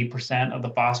about 90% of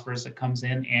the phosphorus that comes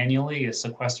in annually is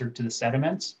sequestered to the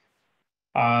sediments.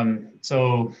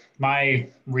 So my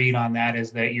read on that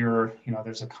is that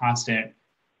there's a constant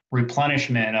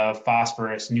replenishment of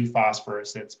phosphorus, new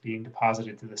phosphorus that's being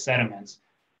deposited to the sediments.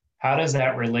 How does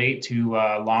that relate to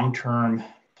long-term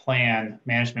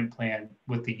management plan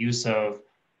with the use of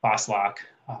Phoslock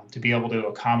to be able to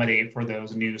accommodate for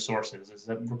those new sources? Does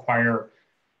it require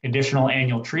additional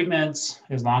annual treatments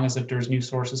as long as if there's new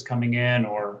sources coming in,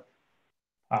 or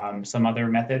some other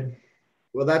method?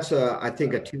 Well, that's I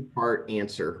think, a two-part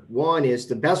answer. One is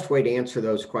the best way to answer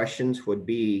those questions would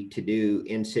be to do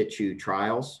in situ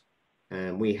trials.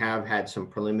 And we have had some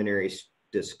preliminary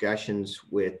discussions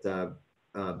with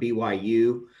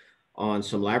BYU on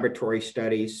some laboratory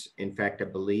studies. In fact, I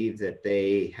believe that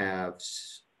they have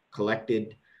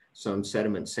collected some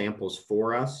sediment samples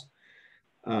for us.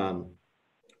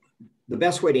 The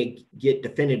best way to get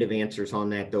definitive answers on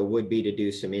that, though, would be to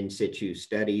do some in situ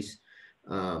studies.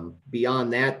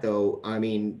 Beyond that, though, I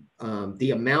mean,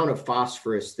 the amount of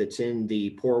phosphorus that's in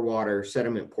the pore water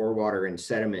and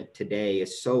sediment today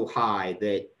is so high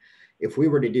that if we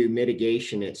were to do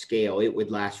mitigation at scale, it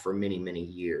would last for many, many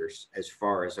years as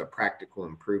far as a practical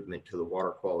improvement to the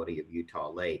water quality of Utah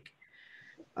Lake.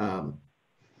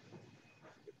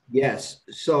 Yes,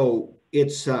 so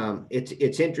it's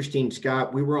interesting,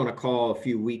 Scott. We were on a call a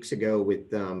few weeks ago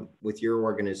with your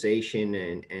organization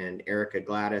and Erica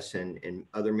Gladys and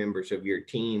other members of your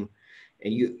team,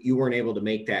 and you weren't able to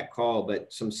make that call,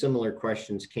 but some similar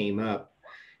questions came up,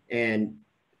 and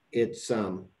it's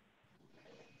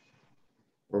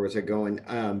where was I going?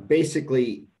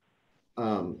 Basically,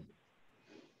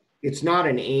 it's not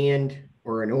an and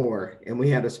or an or, and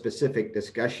we had a specific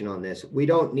discussion on this. We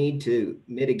don't need to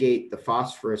mitigate the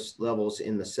phosphorus levels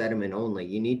in the sediment only.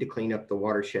 You need to clean up the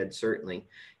watershed, certainly.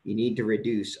 You need to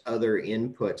reduce other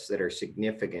inputs that are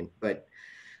significant. But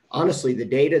honestly, the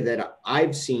data that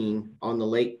I've seen on the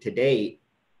lake to date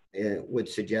would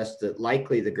suggest that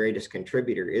likely the greatest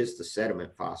contributor is the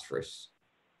sediment phosphorus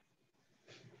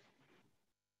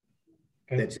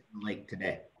that's in the lake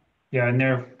today. Yeah,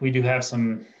 and we do have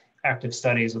some active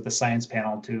studies with the science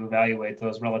panel to evaluate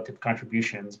those relative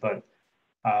contributions. But,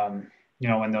 you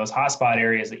know, in those hotspot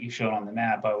areas that you showed on the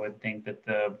map, I would think that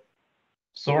the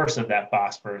source of that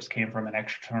phosphorus came from an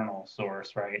external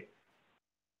source, right?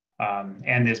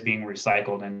 And is being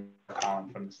recycled in the column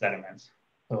from the sediments.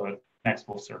 So it connects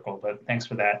full circle, but thanks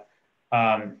for that.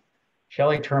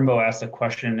 Shelley Turnbow asked a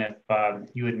question if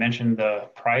you had mentioned the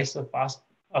price of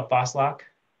Phoslock.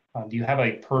 Do you have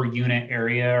a per unit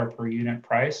area or per unit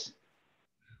price?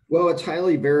 Well, it's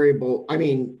highly variable. I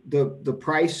mean, the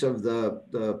price of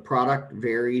the product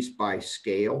varies by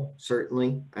scale,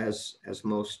 certainly, as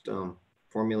most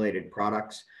formulated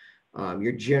products.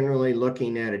 You're generally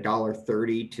looking at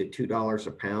 $1.30 to $2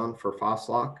 a pound for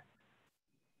Phoslock.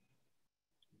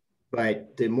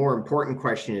 But the more important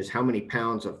question is how many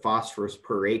pounds of phosphorus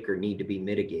per acre need to be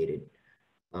mitigated.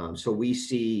 So we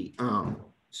see,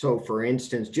 so for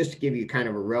instance, just to give you kind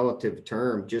of a relative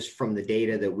term, just from the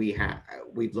data that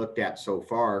we've looked at so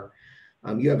far,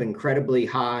 you have incredibly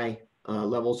high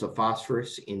levels of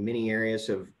phosphorus in many areas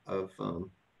of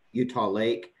Utah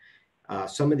Lake.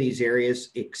 Some of these areas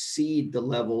exceed the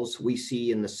levels we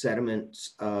see in the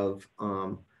sediments of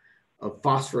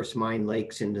phosphorus mine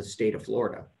lakes in the state of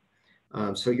Florida.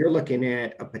 So you're looking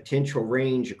at a potential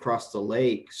range across the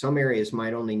lake. Some areas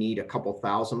might only need a couple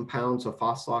thousand pounds of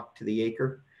Phoslock to the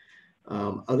acre.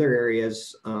 Other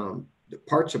areas,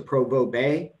 parts of Provo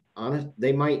Bay,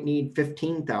 they might need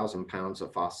 15,000 pounds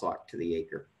of Phoslock to the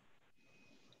acre.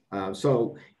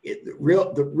 So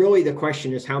really the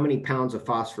question is how many pounds of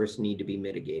phosphorus need to be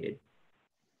mitigated?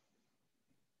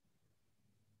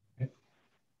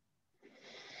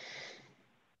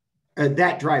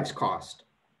 That drives cost.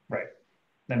 Right.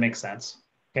 That makes sense.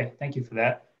 Okay, thank you for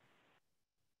that.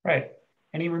 Right.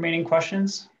 Any remaining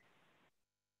questions?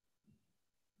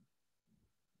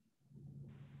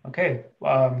 Okay,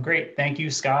 great. Thank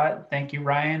you, Scott. Thank you,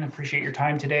 Ryan. Appreciate your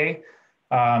time today.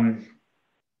 I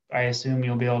assume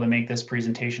you'll be able to make this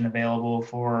presentation available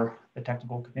for the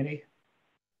technical committee?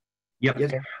 Yep.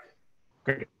 Okay.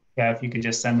 Great. Yeah, if you could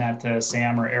just send that to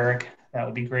Sam or Eric, that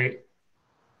would be great.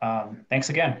 Thanks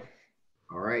again.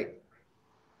 All right.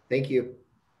 Thank you.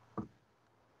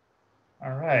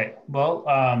 All right. Well,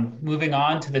 moving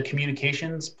on to the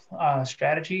communications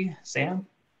strategy. Sam, would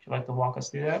you like to walk us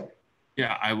through that?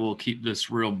 Yeah, I will keep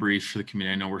this real brief for the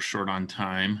community. I know we're short on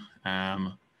time.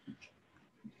 5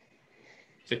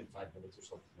 minutes or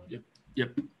something.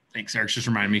 Yep. Thanks, Eric. Just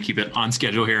reminding me to keep it on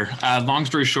schedule here. Long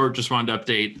story short, just wanted to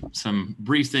update some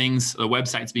brief things. The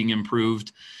website's being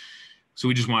improved. So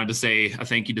we just wanted to say a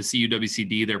thank you to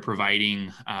CUWCD. They're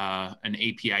providing an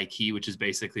API key, which is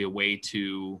basically a way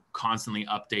to constantly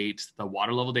update the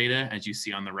water level data, as you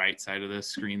see on the right side of the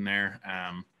screen there.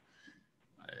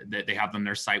 That they have on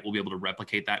their site. We'll be able to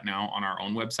replicate that now on our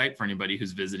own website for anybody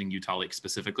who's visiting Utah Lake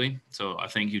specifically. So a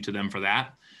thank you to them for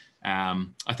that.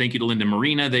 A thank you to Linda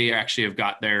Marina. They actually have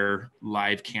got their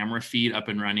live camera feed up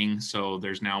and running. So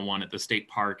there's now one at the state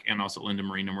park and also Linda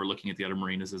Marina. We're looking at the other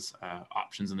marinas as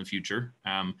options in the future.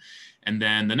 And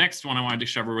then the next one I wanted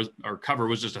to cover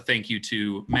was just a thank you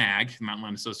to MAG, Mountain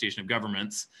Land Association of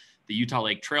Governments, the Utah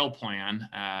Lake Trail Plan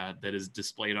that is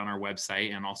displayed on our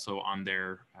website and also on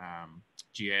their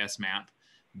GIS map.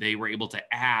 They were able to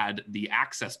add the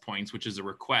access points, which is a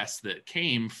request that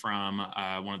came from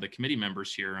one of the committee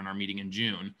members here in our meeting in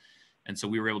June. And so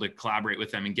we were able to collaborate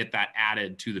with them and get that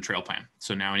added to the trail plan.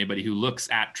 So now anybody who looks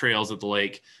at trails at the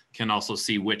lake can also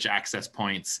see which access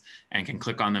points and can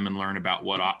click on them and learn about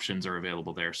what options are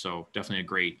available there. So definitely a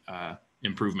great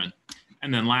improvement.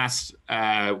 And then last,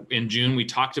 in June, we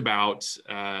talked about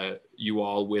you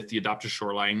all with the Adopt a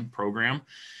Shoreline program,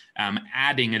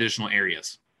 adding additional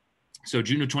areas. So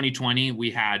June of 2020, we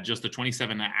had just the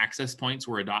 27 access points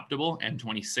were adoptable and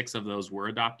 26 of those were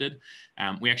adopted.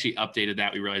 We actually updated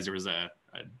that. We realized there was a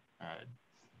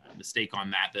mistake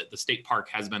on that the state park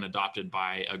has been adopted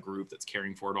by a group that's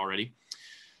caring for it already.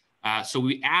 So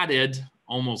we added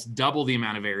almost double the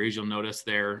amount of areas. You'll notice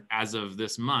there, as of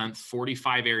this month,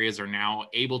 45 areas are now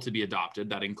able to be adopted.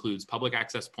 That includes public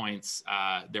access points.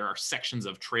 There are sections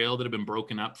of trail that have been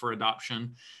broken up for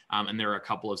adoption. And there are a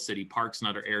couple of city parks and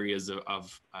other areas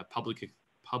of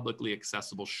publicly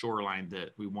accessible shoreline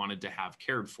that we wanted to have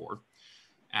cared for.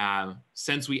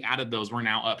 Since we added those, we're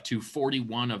now up to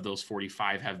 41 of those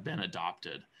 45 have been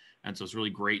adopted. And so it's really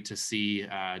great to see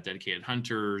dedicated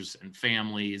hunters and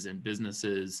families and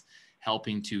businesses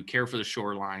helping to care for the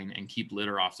shoreline and keep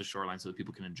litter off the shoreline so that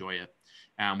people can enjoy it.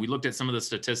 We looked at some of the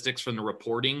statistics from the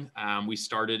reporting. We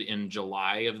started in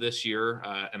July of this year,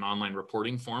 an online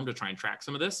reporting form to try and track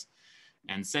some of this.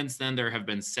 And since then, there have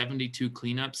been 72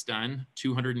 cleanups done,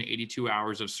 282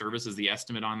 hours of service is the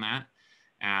estimate on that,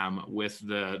 with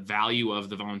the value of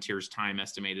the volunteers' time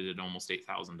estimated at almost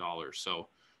 $8,000. So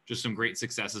just some great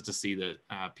successes to see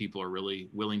that people are really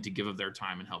willing to give of their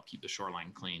time and help keep the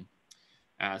shoreline clean.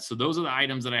 So those are the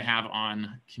items that I have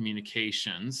on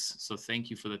communications. So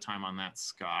thank you for the time on that,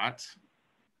 Scott.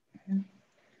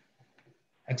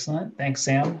 Excellent. Thanks,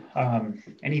 Sam.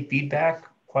 Any feedback,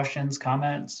 questions,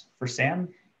 comments for Sam?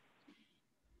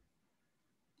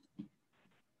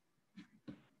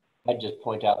 I'd just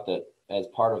point out that as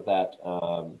part of that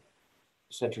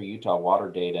Central Utah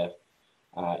water data,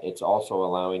 it's also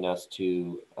allowing us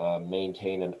to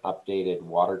maintain an updated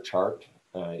water chart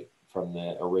from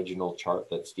the original chart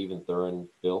that Stephen Thurin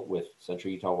built with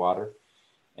Central Utah Water.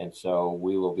 And so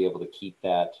we will be able to keep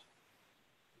that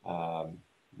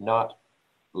not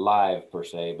live per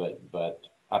se, but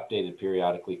updated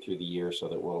periodically through the year so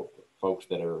that folks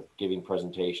that are giving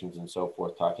presentations and so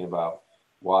forth, talking about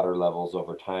water levels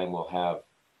over time, will have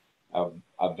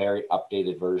a very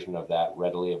updated version of that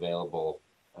readily available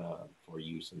for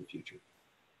use in the future.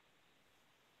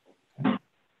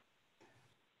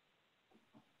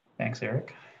 Thanks,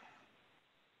 Eric.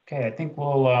 Okay, I think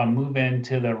we'll move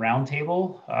into the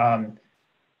roundtable.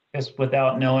 Just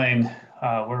without knowing,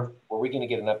 were we going to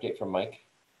get an update from Mike?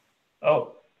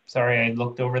 Oh, sorry, I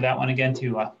looked over that one again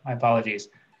too. My apologies.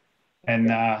 And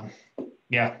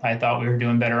yeah, I thought we were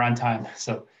doing better on time.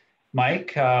 So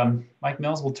Mike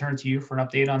Mills, will turn to you for an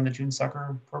update on the June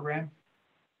Sucker program.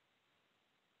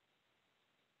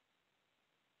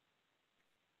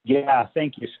 Yeah,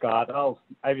 thank you, Scott.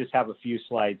 I just have a few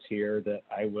slides here that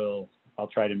I'll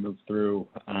try to move through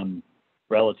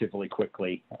relatively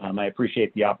quickly. I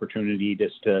appreciate the opportunity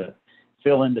just to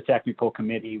fill in the technical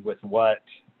committee with what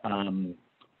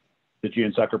the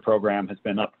June Sucker program has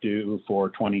been up to for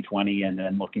 2020 and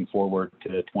then looking forward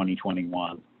to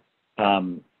 2021.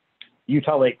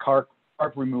 Utah Lake carp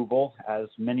removal, as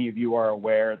many of you are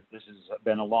aware, this has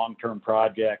been a long-term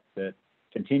project that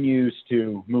continues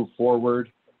to move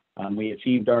forward. We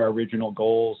achieved our original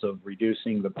goals of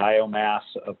reducing the biomass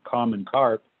of common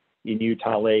carp in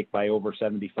Utah Lake by over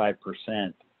 75%.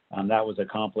 That was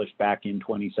accomplished back in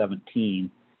 2017.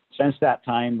 Since that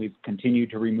time, we've continued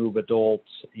to remove adults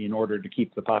in order to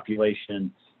keep the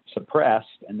population suppressed.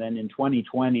 And then in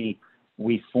 2020,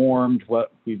 we formed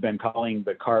what we've been calling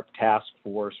the Carp Task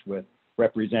Force with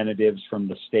representatives from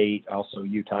the state, also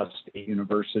Utah State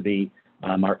University,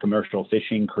 our commercial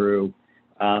fishing crew,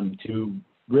 to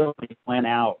really plan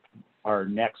out our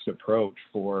next approach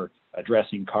for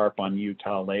addressing carp on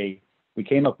Utah Lake. We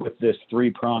came up with this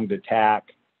three-pronged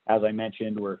attack. As I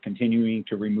mentioned, we're continuing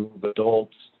to remove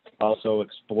adults, also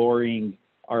exploring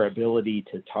our ability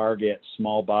to target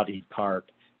small-bodied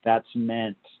carp. That's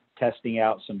meant testing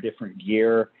out some different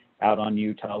gear out on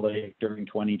Utah Lake during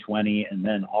 2020, and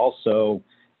then also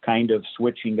kind of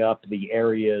switching up the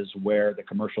areas where the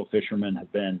commercial fishermen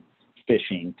have been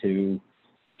fishing to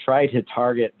try to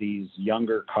target these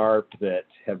younger carp that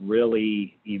have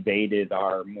really evaded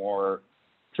our more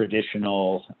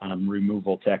traditional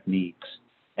removal techniques.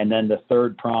 And then the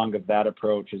third prong of that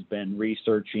approach has been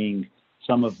researching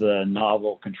some of the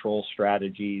novel control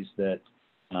strategies that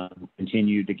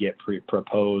continue to get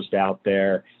proposed out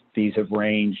there. These have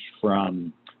ranged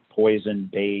from poison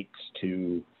baits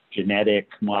to genetic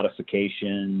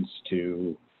modifications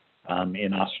to,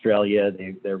 in Australia,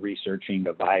 they're researching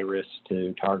a virus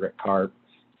to target carp.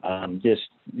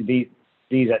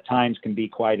 These at times can be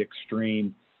quite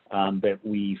extreme, but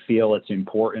we feel it's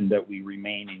important that we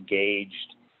remain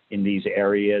engaged in these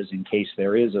areas in case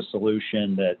there is a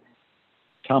solution that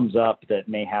comes up that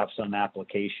may have some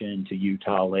application to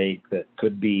Utah Lake that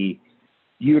could be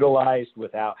utilized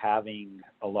without having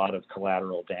a lot of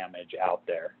collateral damage out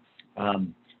there.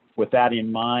 With that in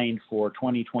mind, for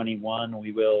 2021,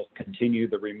 we will continue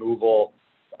the removal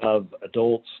of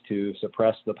adults to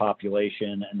suppress the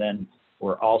population, and then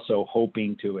we're also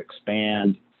hoping to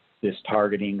expand this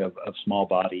targeting of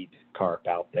small-bodied carp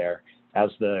out there. As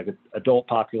the adult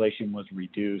population was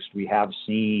reduced, we have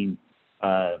seen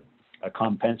a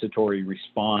compensatory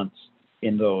response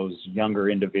in those younger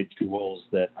individuals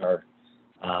that are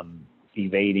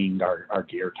evading our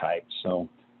gear types. So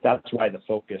that's why the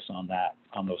focus on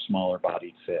those smaller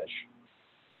bodied fish.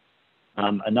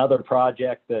 Another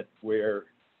project that we're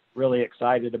really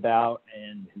excited about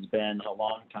and has been a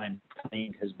long time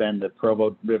coming has been the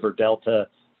Provo River Delta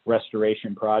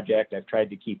Restoration Project. I've tried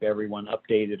to keep everyone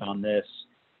updated on this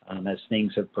as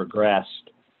things have progressed.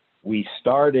 We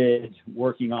started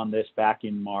working on this back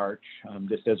in March.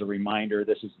 Just as a reminder,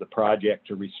 this is the project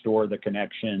to restore the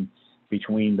connection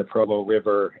between the Provo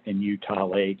River and Utah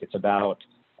Lake. It's about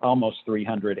almost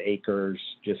 300 acres,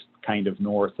 just kind of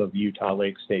north of Utah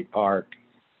Lake State Park.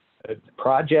 The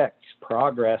project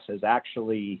progress has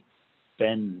actually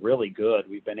been really good.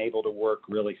 We've been able to work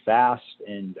really fast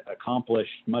and accomplish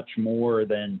much more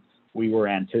than we were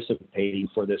anticipating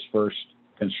for this first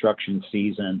construction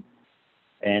season.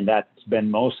 And that's been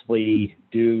mostly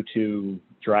due to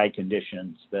dry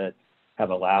conditions that have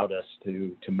allowed us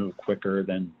to move quicker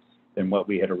than what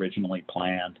we had originally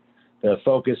planned. The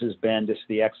focus has been just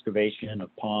the excavation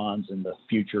of ponds and the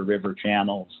future river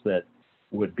channels that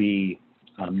would be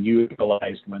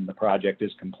utilized when the project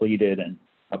is completed and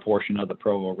a portion of the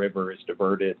Provo River is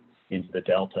diverted into the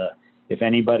Delta. If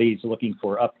anybody's looking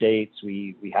for updates,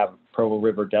 we have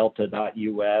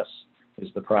provoriverdelta.us is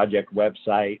the project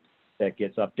website that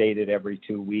gets updated every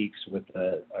 2 weeks with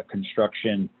a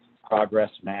construction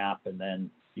progress map. And then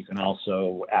you can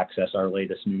also access our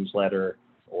latest newsletter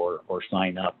or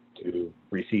sign up to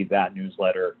receive that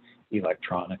newsletter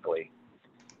electronically.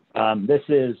 This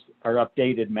is our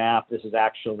updated map. This is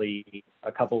actually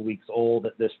a couple weeks old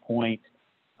at this point.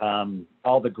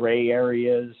 All the gray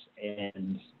areas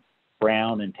and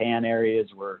brown and tan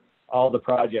areas were all the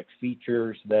project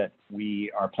features that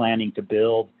we are planning to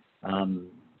build.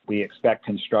 We expect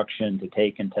construction to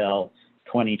take until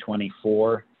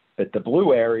 2024, but the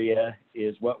blue area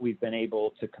is what we've been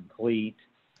able to complete.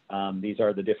 These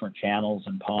are the different channels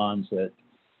and ponds that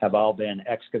have all been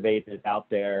excavated out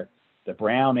there. The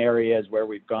brown area is where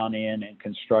we've gone in and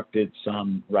constructed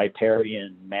some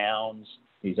riparian mounds.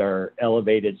 These are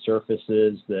elevated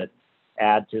surfaces that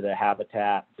add to the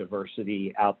habitat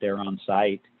diversity out there on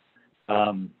site.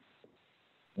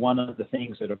 One of the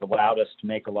things that have allowed us to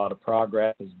make a lot of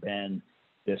progress has been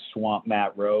this swamp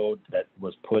mat road that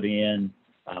was put in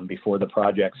before the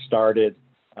project started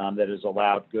that has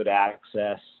allowed good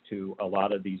access to a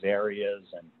lot of these areas.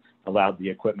 And allowed the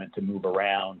equipment to move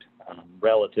around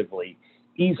relatively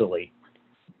easily.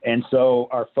 And so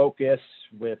our focus,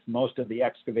 with most of the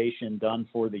excavation done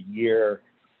for the year,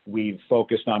 we've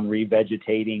focused on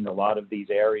revegetating a lot of these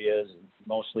areas,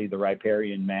 mostly the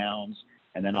riparian mounds,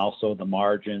 and then also the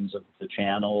margins of the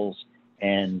channels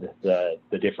and the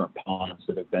different ponds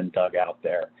that have been dug out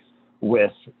there.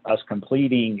 With us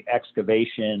completing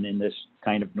excavation in this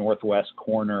kind of northwest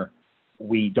corner,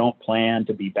 we don't plan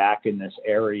to be back in this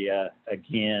area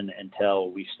again until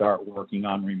we start working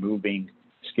on removing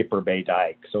Skipper Bay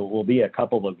Dike. So it will be a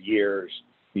couple of years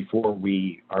before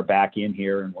we are back in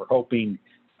here, and we're hoping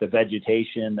the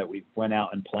vegetation that we went out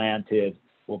and planted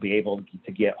will be able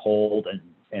to get hold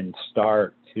and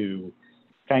start to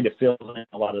kind of fill in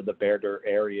a lot of the bare dirt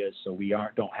areas, so we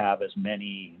don't have as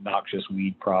many noxious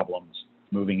weed problems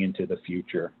moving into the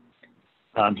future.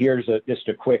 Here's just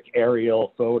a quick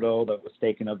aerial photo that was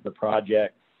taken of the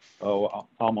project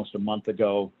almost a month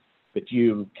ago, but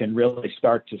you can really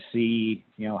start to see,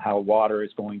 how water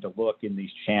is going to look in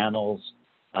these channels.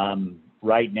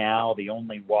 Right now, the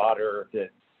only water that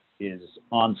is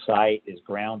on site is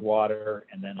groundwater,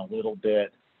 and then a little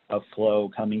bit of flow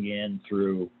coming in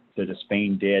through the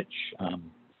Despain Ditch.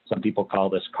 Some people call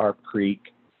this Carp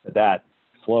Creek. That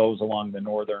flows along the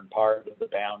northern part of the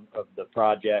bound of the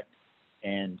project.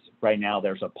 And right now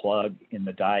there's a plug in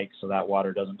the dike, so that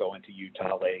water doesn't go into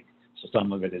Utah Lake. So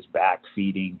some of it is back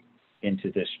feeding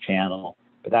into this channel.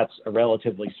 But that's a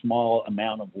relatively small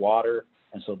amount of water.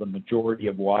 And so the majority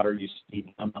of water you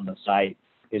see on the site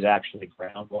is actually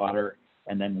groundwater.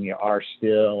 And then we are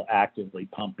still actively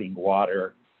pumping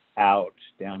water out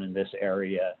down in this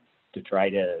area to try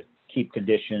to keep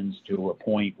conditions to a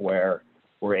point where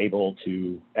we're able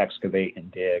to excavate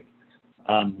and dig.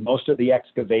 Most of the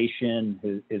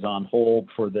excavation is on hold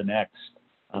for the next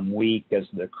week as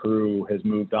the crew has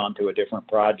moved on to a different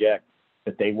project,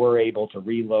 but they were able to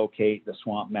relocate the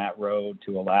Swamp Mat Road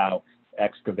to allow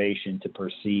excavation to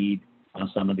proceed on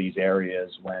some of these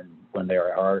areas when they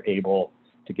are able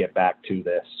to get back to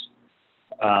this.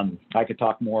 I could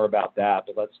talk more about that,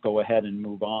 but let's go ahead and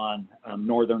move on.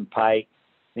 Northern pike,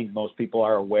 I think most people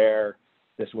are aware,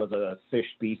 this was a fish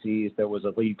species that was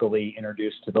illegally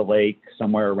introduced to the lake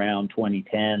somewhere around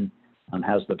 2010,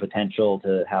 has the potential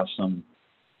to have some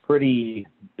pretty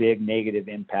big negative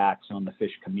impacts on the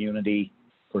fish community.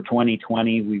 For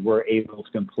 2020, we were able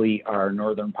to complete our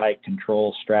Northern Pike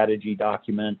Control Strategy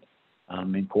document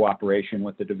in cooperation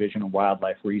with the Division of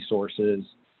Wildlife Resources.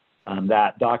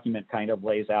 That document kind of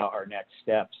lays out our next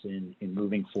steps in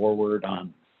moving forward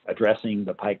on addressing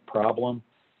the pike problem.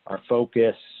 Our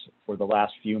focus for the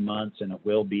last few months, and it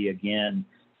will be again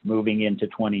moving into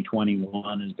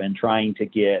 2021, has been trying to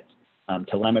get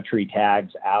telemetry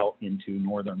tags out into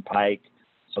northern pike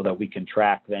so that we can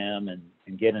track them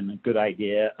and get a good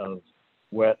idea of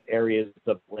what areas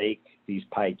of the lake these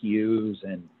pike use,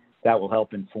 and that will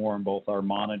help inform both our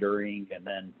monitoring and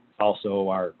then also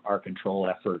our control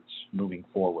efforts moving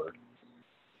forward.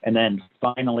 And then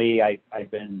finally,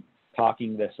 I've been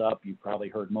talking this up. You've probably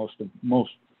heard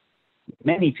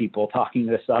many people talking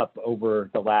this up over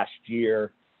the last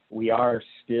year. We are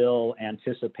still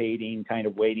anticipating, kind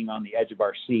of waiting on the edge of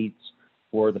our seats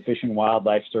for the Fish and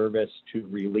Wildlife Service to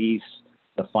release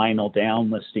the final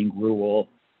downlisting rule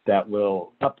that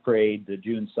will upgrade the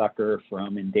June sucker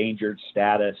from endangered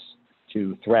status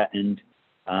to threatened.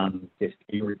 If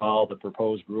you recall, the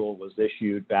proposed rule was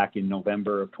issued back in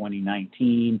November of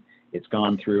 2019. It's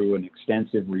gone through an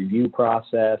extensive review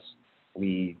process.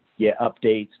 We get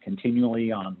updates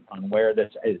continually on where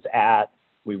this is at.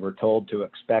 We were told to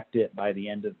expect it by the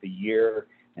end of the year,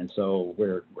 and so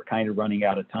we're kind of running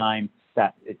out of time.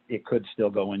 That it could still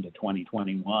go into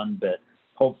 2021, but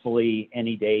hopefully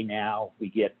any day now we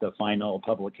get the final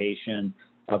publication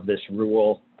of this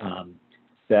rule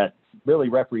that really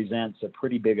represents a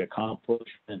pretty big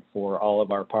accomplishment for all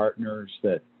of our partners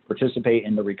that participate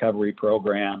in the recovery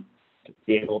program, to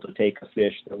be able to take a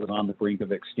fish that was on the brink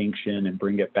of extinction and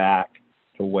bring it back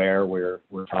to where we're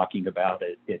talking about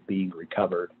it being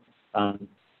recovered.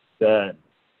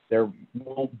 There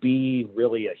won't be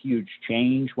really a huge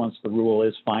change once the rule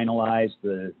is finalized.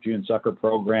 The June Sucker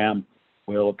program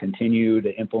will continue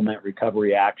to implement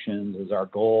recovery actions, as our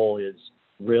goal is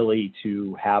really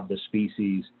to have the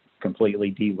species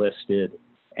completely delisted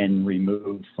and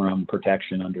removed from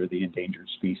protection under the Endangered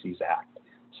Species Act.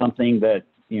 Something that,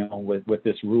 with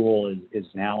this rule is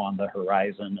now on the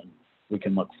horizon and we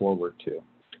can look forward to.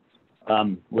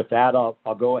 With that,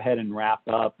 I'll go ahead and wrap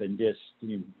up and just,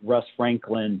 Russ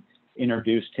Franklin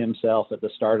introduced himself at the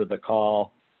start of the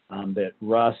call, that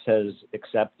Russ has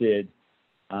accepted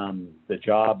the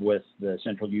job with the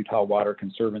Central Utah Water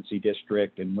Conservancy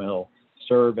District and will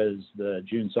serve as the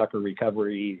June Sucker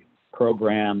Recovery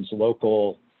Program's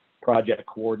local project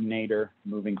coordinator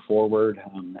moving forward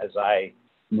as I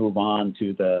move on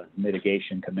to the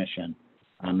Mitigation Commission.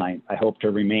 I hope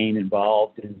to remain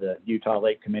involved in the Utah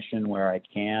Lake Commission where I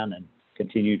can and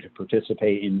continue to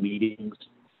participate in meetings.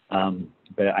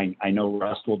 But I know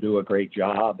Russ will do a great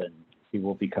job and he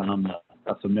will become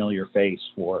a familiar face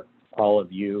for all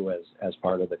of you as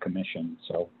part of the commission.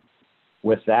 So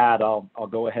with that, I'll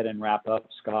go ahead and wrap up.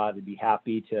 Scott, I'd be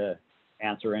happy to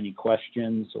answer any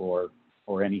questions or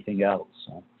anything else.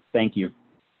 So thank you.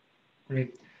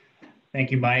 Great.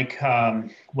 Thank you, Mike.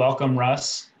 Welcome,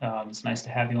 Russ. It's nice to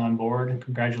have you on board.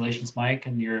 Congratulations, Mike,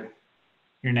 and your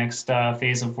next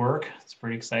phase of work. It's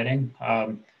pretty exciting.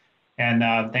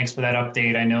 And thanks for that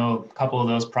update. I know a couple of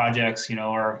those projects,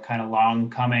 are kind of long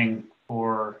coming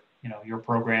for, your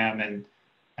program. And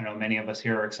I know many of us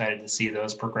here are excited to see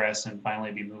those progress and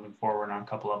finally be moving forward on a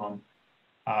couple of them.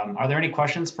 Are there any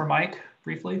questions for Mike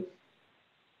briefly?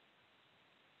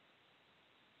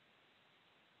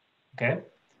 Okay.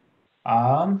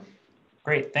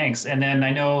 Great, thanks. And then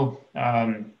I know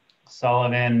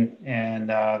Sullivan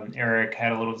and Eric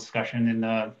had a little discussion in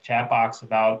the chat box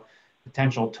about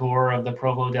potential tour of the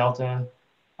Provo Delta.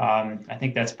 I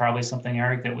think that's probably something,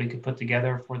 Eric, that we could put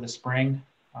together for the spring,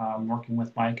 working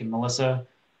with Mike and Melissa.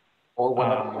 Or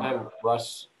whatever time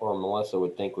Russ or Melissa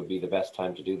would think would be the best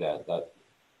time to do that.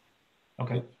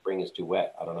 Okay. Spring is too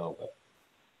wet. I don't know, but.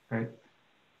 Great.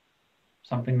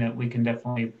 Something that we can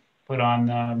definitely put on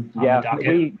the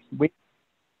docket. We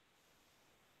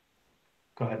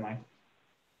Go ahead, Mike.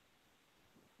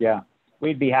 Yeah,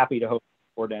 we'd be happy to host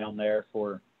for down there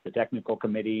for the technical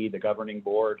committee, the governing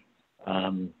board.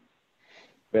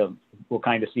 We'll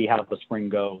kind of see how the spring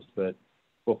goes, but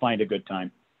we'll find a good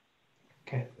time.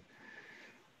 Okay,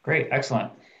 great,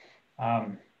 excellent.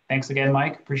 Thanks again,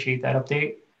 Mike. Appreciate that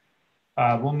update.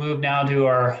 We'll move now to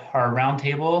our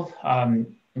roundtable.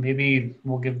 Maybe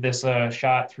we'll give this a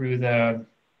shot through the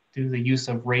use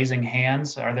of raising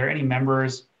hands. Are there any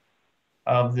members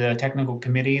of the technical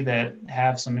committee that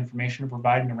have some information to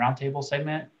provide in the roundtable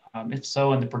segment? If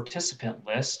so, in the participant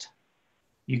list,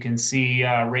 you can see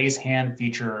raise hand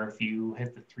feature if you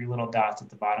hit the three little dots at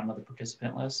the bottom of the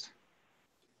participant list.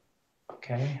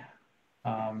 Okay.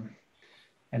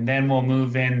 And then we'll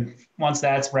move in, once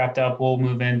that's wrapped up, we'll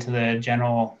move into the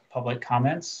general public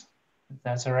comments, if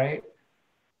that's all right.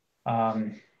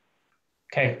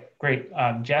 Okay, great.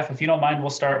 Jeff, if you don't mind,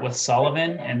 we'll start with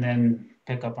Sullivan and then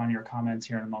pick up on your comments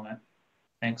here in a moment.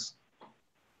 Thanks.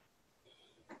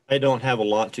 I don't have a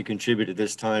lot to contribute at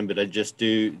this time, but I just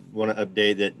do want to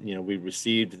update that, we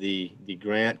received the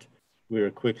grant. We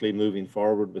are quickly moving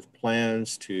forward with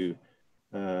plans to,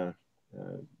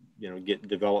 get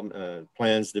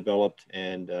plans developed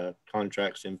and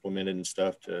contracts implemented and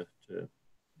stuff to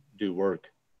do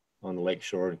work on the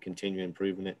lakeshore and continue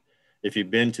improving it. If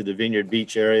you've been to the Vineyard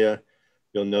Beach area,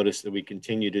 you'll notice that we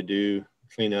continue to do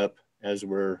cleanup as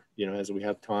as we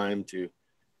have time to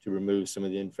remove some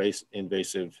of the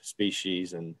invasive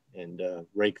species and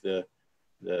rake the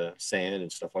sand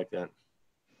and stuff like that.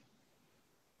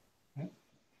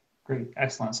 Great,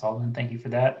 excellent, Sullivan. Thank you for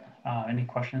that. Any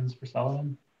questions for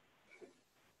Sullivan?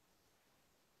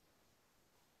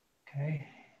 Okay.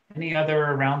 Any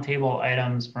other roundtable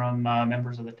items from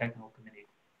members of the technical committee?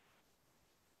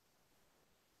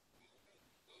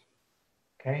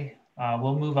 Okay,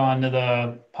 we'll move on to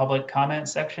the public comment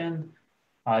section.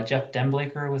 Jeff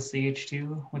Denblaker with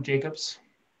CH2 with Jacobs.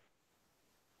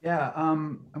 Yeah,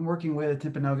 I'm working with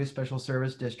Timpanogos Special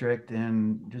Service District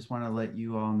and just want to let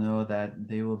you all know that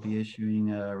they will be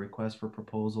issuing a request for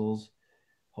proposals,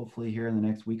 hopefully here in the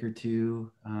next week or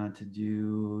two, to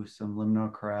do some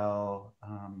liminal corral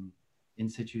in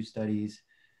situ studies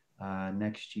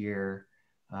next year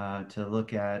to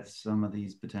look at some of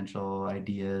these potential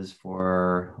ideas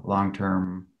for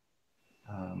long-term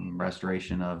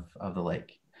restoration of the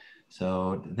lake.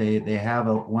 So they have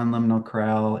one liminal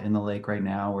corral in the lake right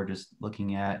now. We're just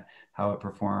looking at how it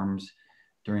performs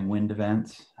during wind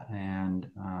events, and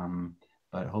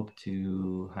but hope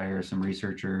to hire some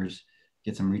researchers,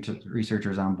 get some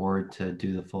researchers on board to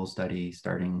do the full study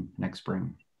starting next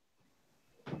spring.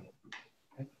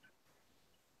 Okay.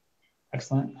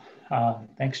 Excellent.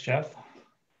 Thanks, Jeff.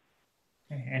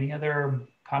 Okay. Any other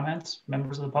comments,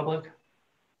 members of the public?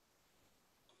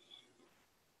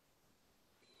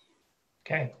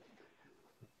 Okay.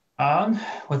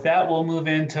 With that, we'll move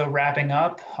into wrapping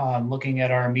up, looking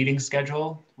at our meeting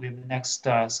schedule. We have the next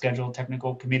scheduled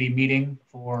technical committee meeting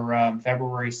for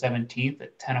February 17th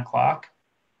at 10 o'clock.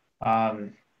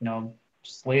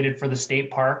 slated for the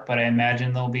state park, but I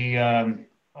imagine there'll be a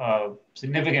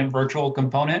significant virtual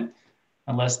component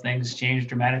unless things change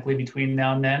dramatically between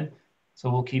now and then. So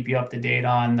we'll keep you up to date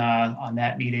on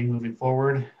that meeting moving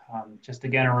forward. Just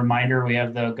again, a reminder, we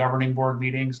have the governing board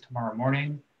meetings tomorrow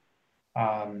morning.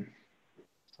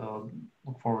 So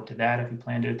look forward to that if you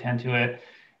plan to attend to it.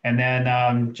 And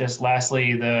then just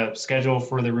lastly, the schedule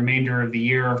for the remainder of the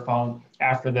year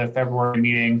after the February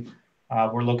meeting,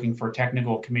 we're looking for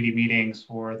technical committee meetings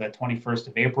for the 21st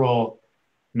of April,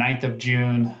 9th of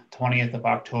June, 20th of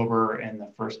October, and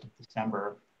the 1st of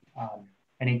December.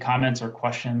 Any comments or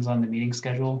questions on the meeting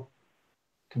schedule?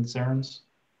 Concerns?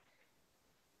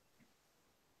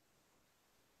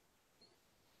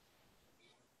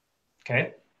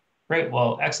 Okay, great.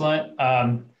 Well, excellent.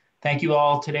 Thank you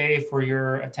all today for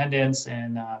your attendance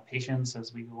and patience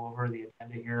as we go over the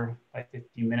agenda here by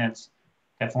 15 minutes.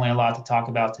 Definitely a lot to talk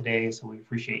about today, so we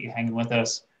appreciate you hanging with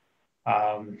us.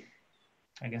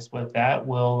 I guess with that,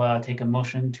 we'll take a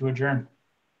motion to adjourn.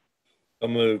 So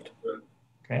moved.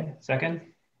 Okay, second?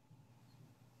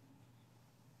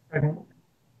 Second.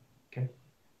 Okay,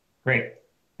 great.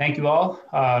 Thank you all.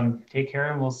 Take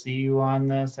care, and we'll see you on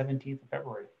the 17th of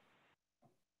February.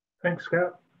 Thanks,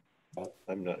 Scott.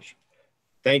 I'm not sure.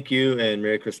 Thank you, and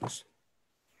Merry Christmas.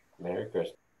 Merry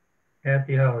Christmas.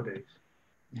 Happy holidays.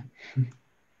 Yeah.